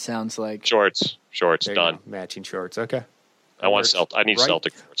shorts, it sounds like. Shorts, done. Matching shorts, okay. I need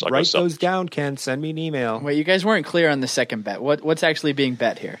Celtic shorts. Write those down, Ken. Send me an email. Wait, you guys weren't clear on the second bet. What's actually being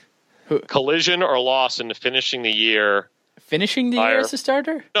bet here? Collision or Lawson finishing the year. Finishing the year as a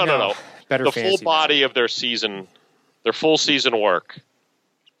starter? No. Better the full body of their season, their full season work.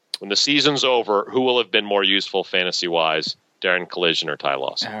 When the season's over, who will have been more useful fantasy-wise, Darren Collision or Ty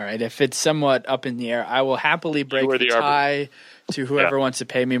Lawson? All right, if it's somewhat up in the air, I will happily break the tie to whoever wants to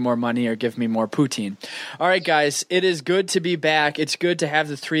pay me more money or give me more poutine. All right, guys, it is good to be back. It's good to have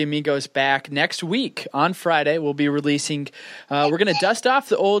the Three Amigos back. Next week, on Friday, we'll be releasing we're going to dust off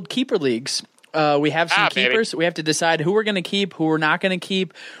the old keeper leagues. We have some keepers. Baby. We have to decide who we're going to keep, who we're not going to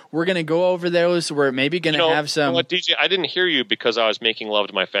keep. We're going to go over those. We're maybe going to have some. You know what, DJ? I didn't hear you because I was making love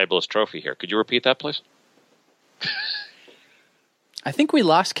to my fabulous trophy here. Could you repeat that, please? I think we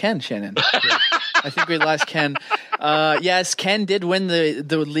lost Ken, Shannon. I think we lost Ken. Yes, Ken did win the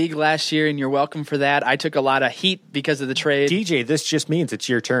league last year, and you're welcome for that. I took a lot of heat because of the trade. DJ, this just means it's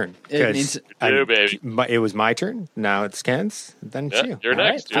your turn. It means baby. It was my turn. Now it's Ken's. Then it's you. You're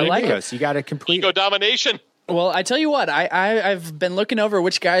next. Right. I like it. So you got to complete. Ego domination. Well, I tell you what, I've been looking over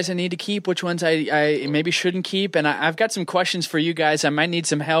which guys I need to keep, which ones I maybe shouldn't keep, and I've got some questions for you guys. I might need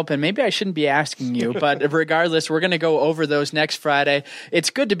some help, and maybe I shouldn't be asking you, but regardless, we're going to go over those next Friday. It's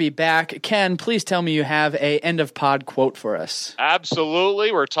good to be back. Ken, please tell me you have a end-of-pod quote for us.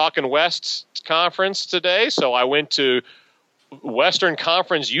 Absolutely. We're talking West Conference today, so I went to Western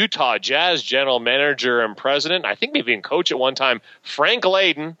Conference Utah Jazz general manager and president, I think maybe even coach at one time, Frank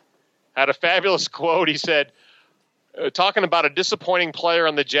Layden, had a fabulous quote. He said, talking about a disappointing player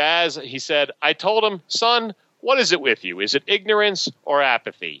on the Jazz, he said, I told him, son, what is it with you? Is it ignorance or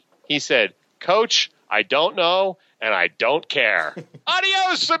apathy? He said, Coach, I don't know, and I don't care.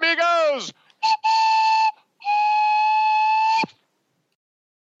 Adios, amigos!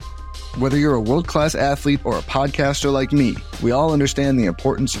 Whether you're a world-class athlete or a podcaster like me, we all understand the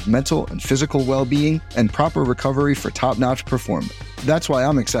importance of mental and physical well-being and proper recovery for top-notch performance. That's why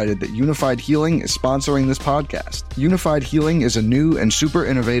I'm excited that Unified Healing is sponsoring this podcast. Unified Healing is a new and super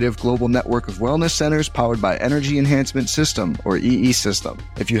innovative global network of wellness centers powered by Energy Enhancement System, or EE System.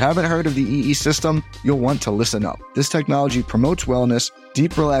 If you haven't heard of the EE System, you'll want to listen up. This technology promotes wellness,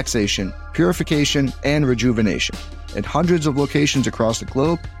 deep relaxation, purification, and rejuvenation. In hundreds of locations across the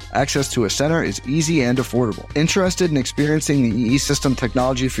globe, access to a center is easy and affordable. Interested in experiencing the EE System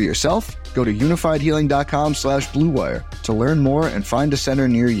technology for yourself? Go to unifiedhealing.com/bluewire to learn more and find a center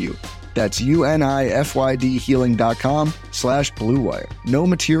near you. That's unifydhealing.com/bluewire. No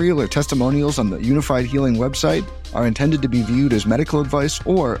material or testimonials on the Unified Healing website are intended to be viewed as medical advice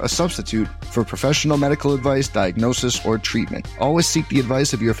or a substitute for professional medical advice, diagnosis, or treatment. Always seek the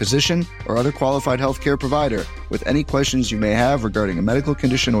advice of your physician or other qualified healthcare provider with any questions you may have regarding a medical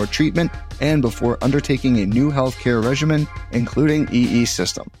condition or treatment and before undertaking a new healthcare regimen, including EE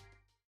System.